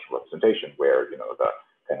proportional representation, where, the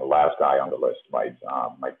kind of last guy on the list might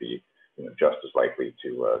be, just as likely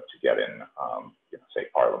to get in, say,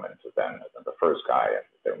 parliament than the first guy, and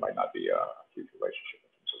there might not be a huge relationship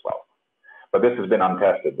as well. But this has been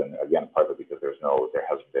untested, and again, partly because there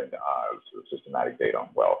hasn't been sort of systematic data on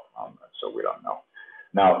wealth, so we don't know.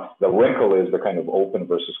 Now, the wrinkle is the kind of open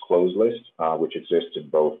versus closed list, which exists in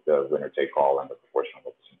both the winner-take-all and the proportional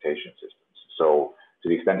representation systems. So to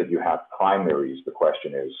the extent that you have primaries, the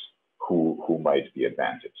question is who might be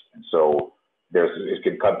advantaged. And so it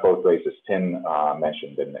can cut both ways, as Tim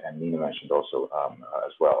mentioned, and Nina mentioned also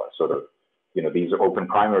as well. Sort of, these open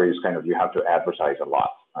primaries, kind of, you have to advertise a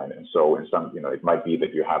lot. And so in some, it might be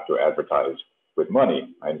that you have to advertise with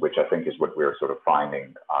money, which I think is what we're sort of finding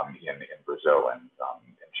in Brazil and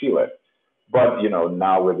in Chile. But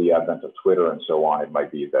now with the advent of Twitter and so on, it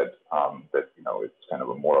might be that it's kind of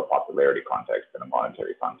a more popularity context than a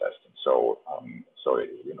monetary contest, and so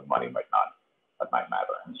money might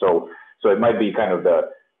matter, and so it might be kind of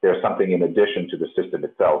there's something in addition to the system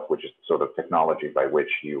itself, which is sort of technology by which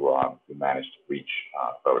you manage to reach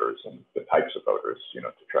voters and the types of voters, to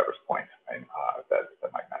Trevor's point, and that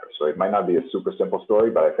might matter. So it might not be a super simple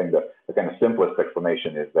story, but I think that the kind of simplest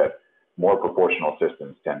explanation is that more proportional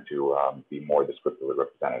systems tend to be more descriptively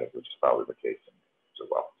representative, which is probably the case as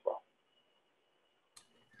well.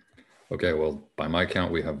 Okay, well, by my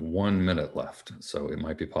count, we have 1 minute left, so it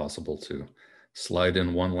might be possible to slide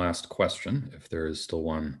in one last question if there is still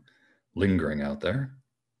one lingering out there.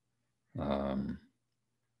 But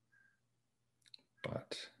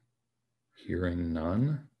hearing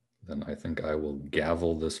none, then I think I will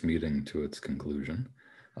gavel this meeting to its conclusion.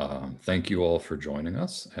 Thank you all for joining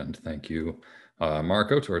us, and thank you,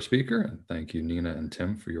 Marko, to our speaker, and thank you, Nina and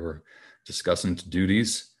Tim, for your discussant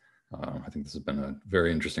duties. I think this has been a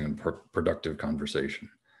very interesting and productive conversation.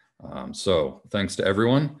 So thanks to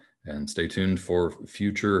everyone, and stay tuned for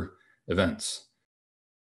future events.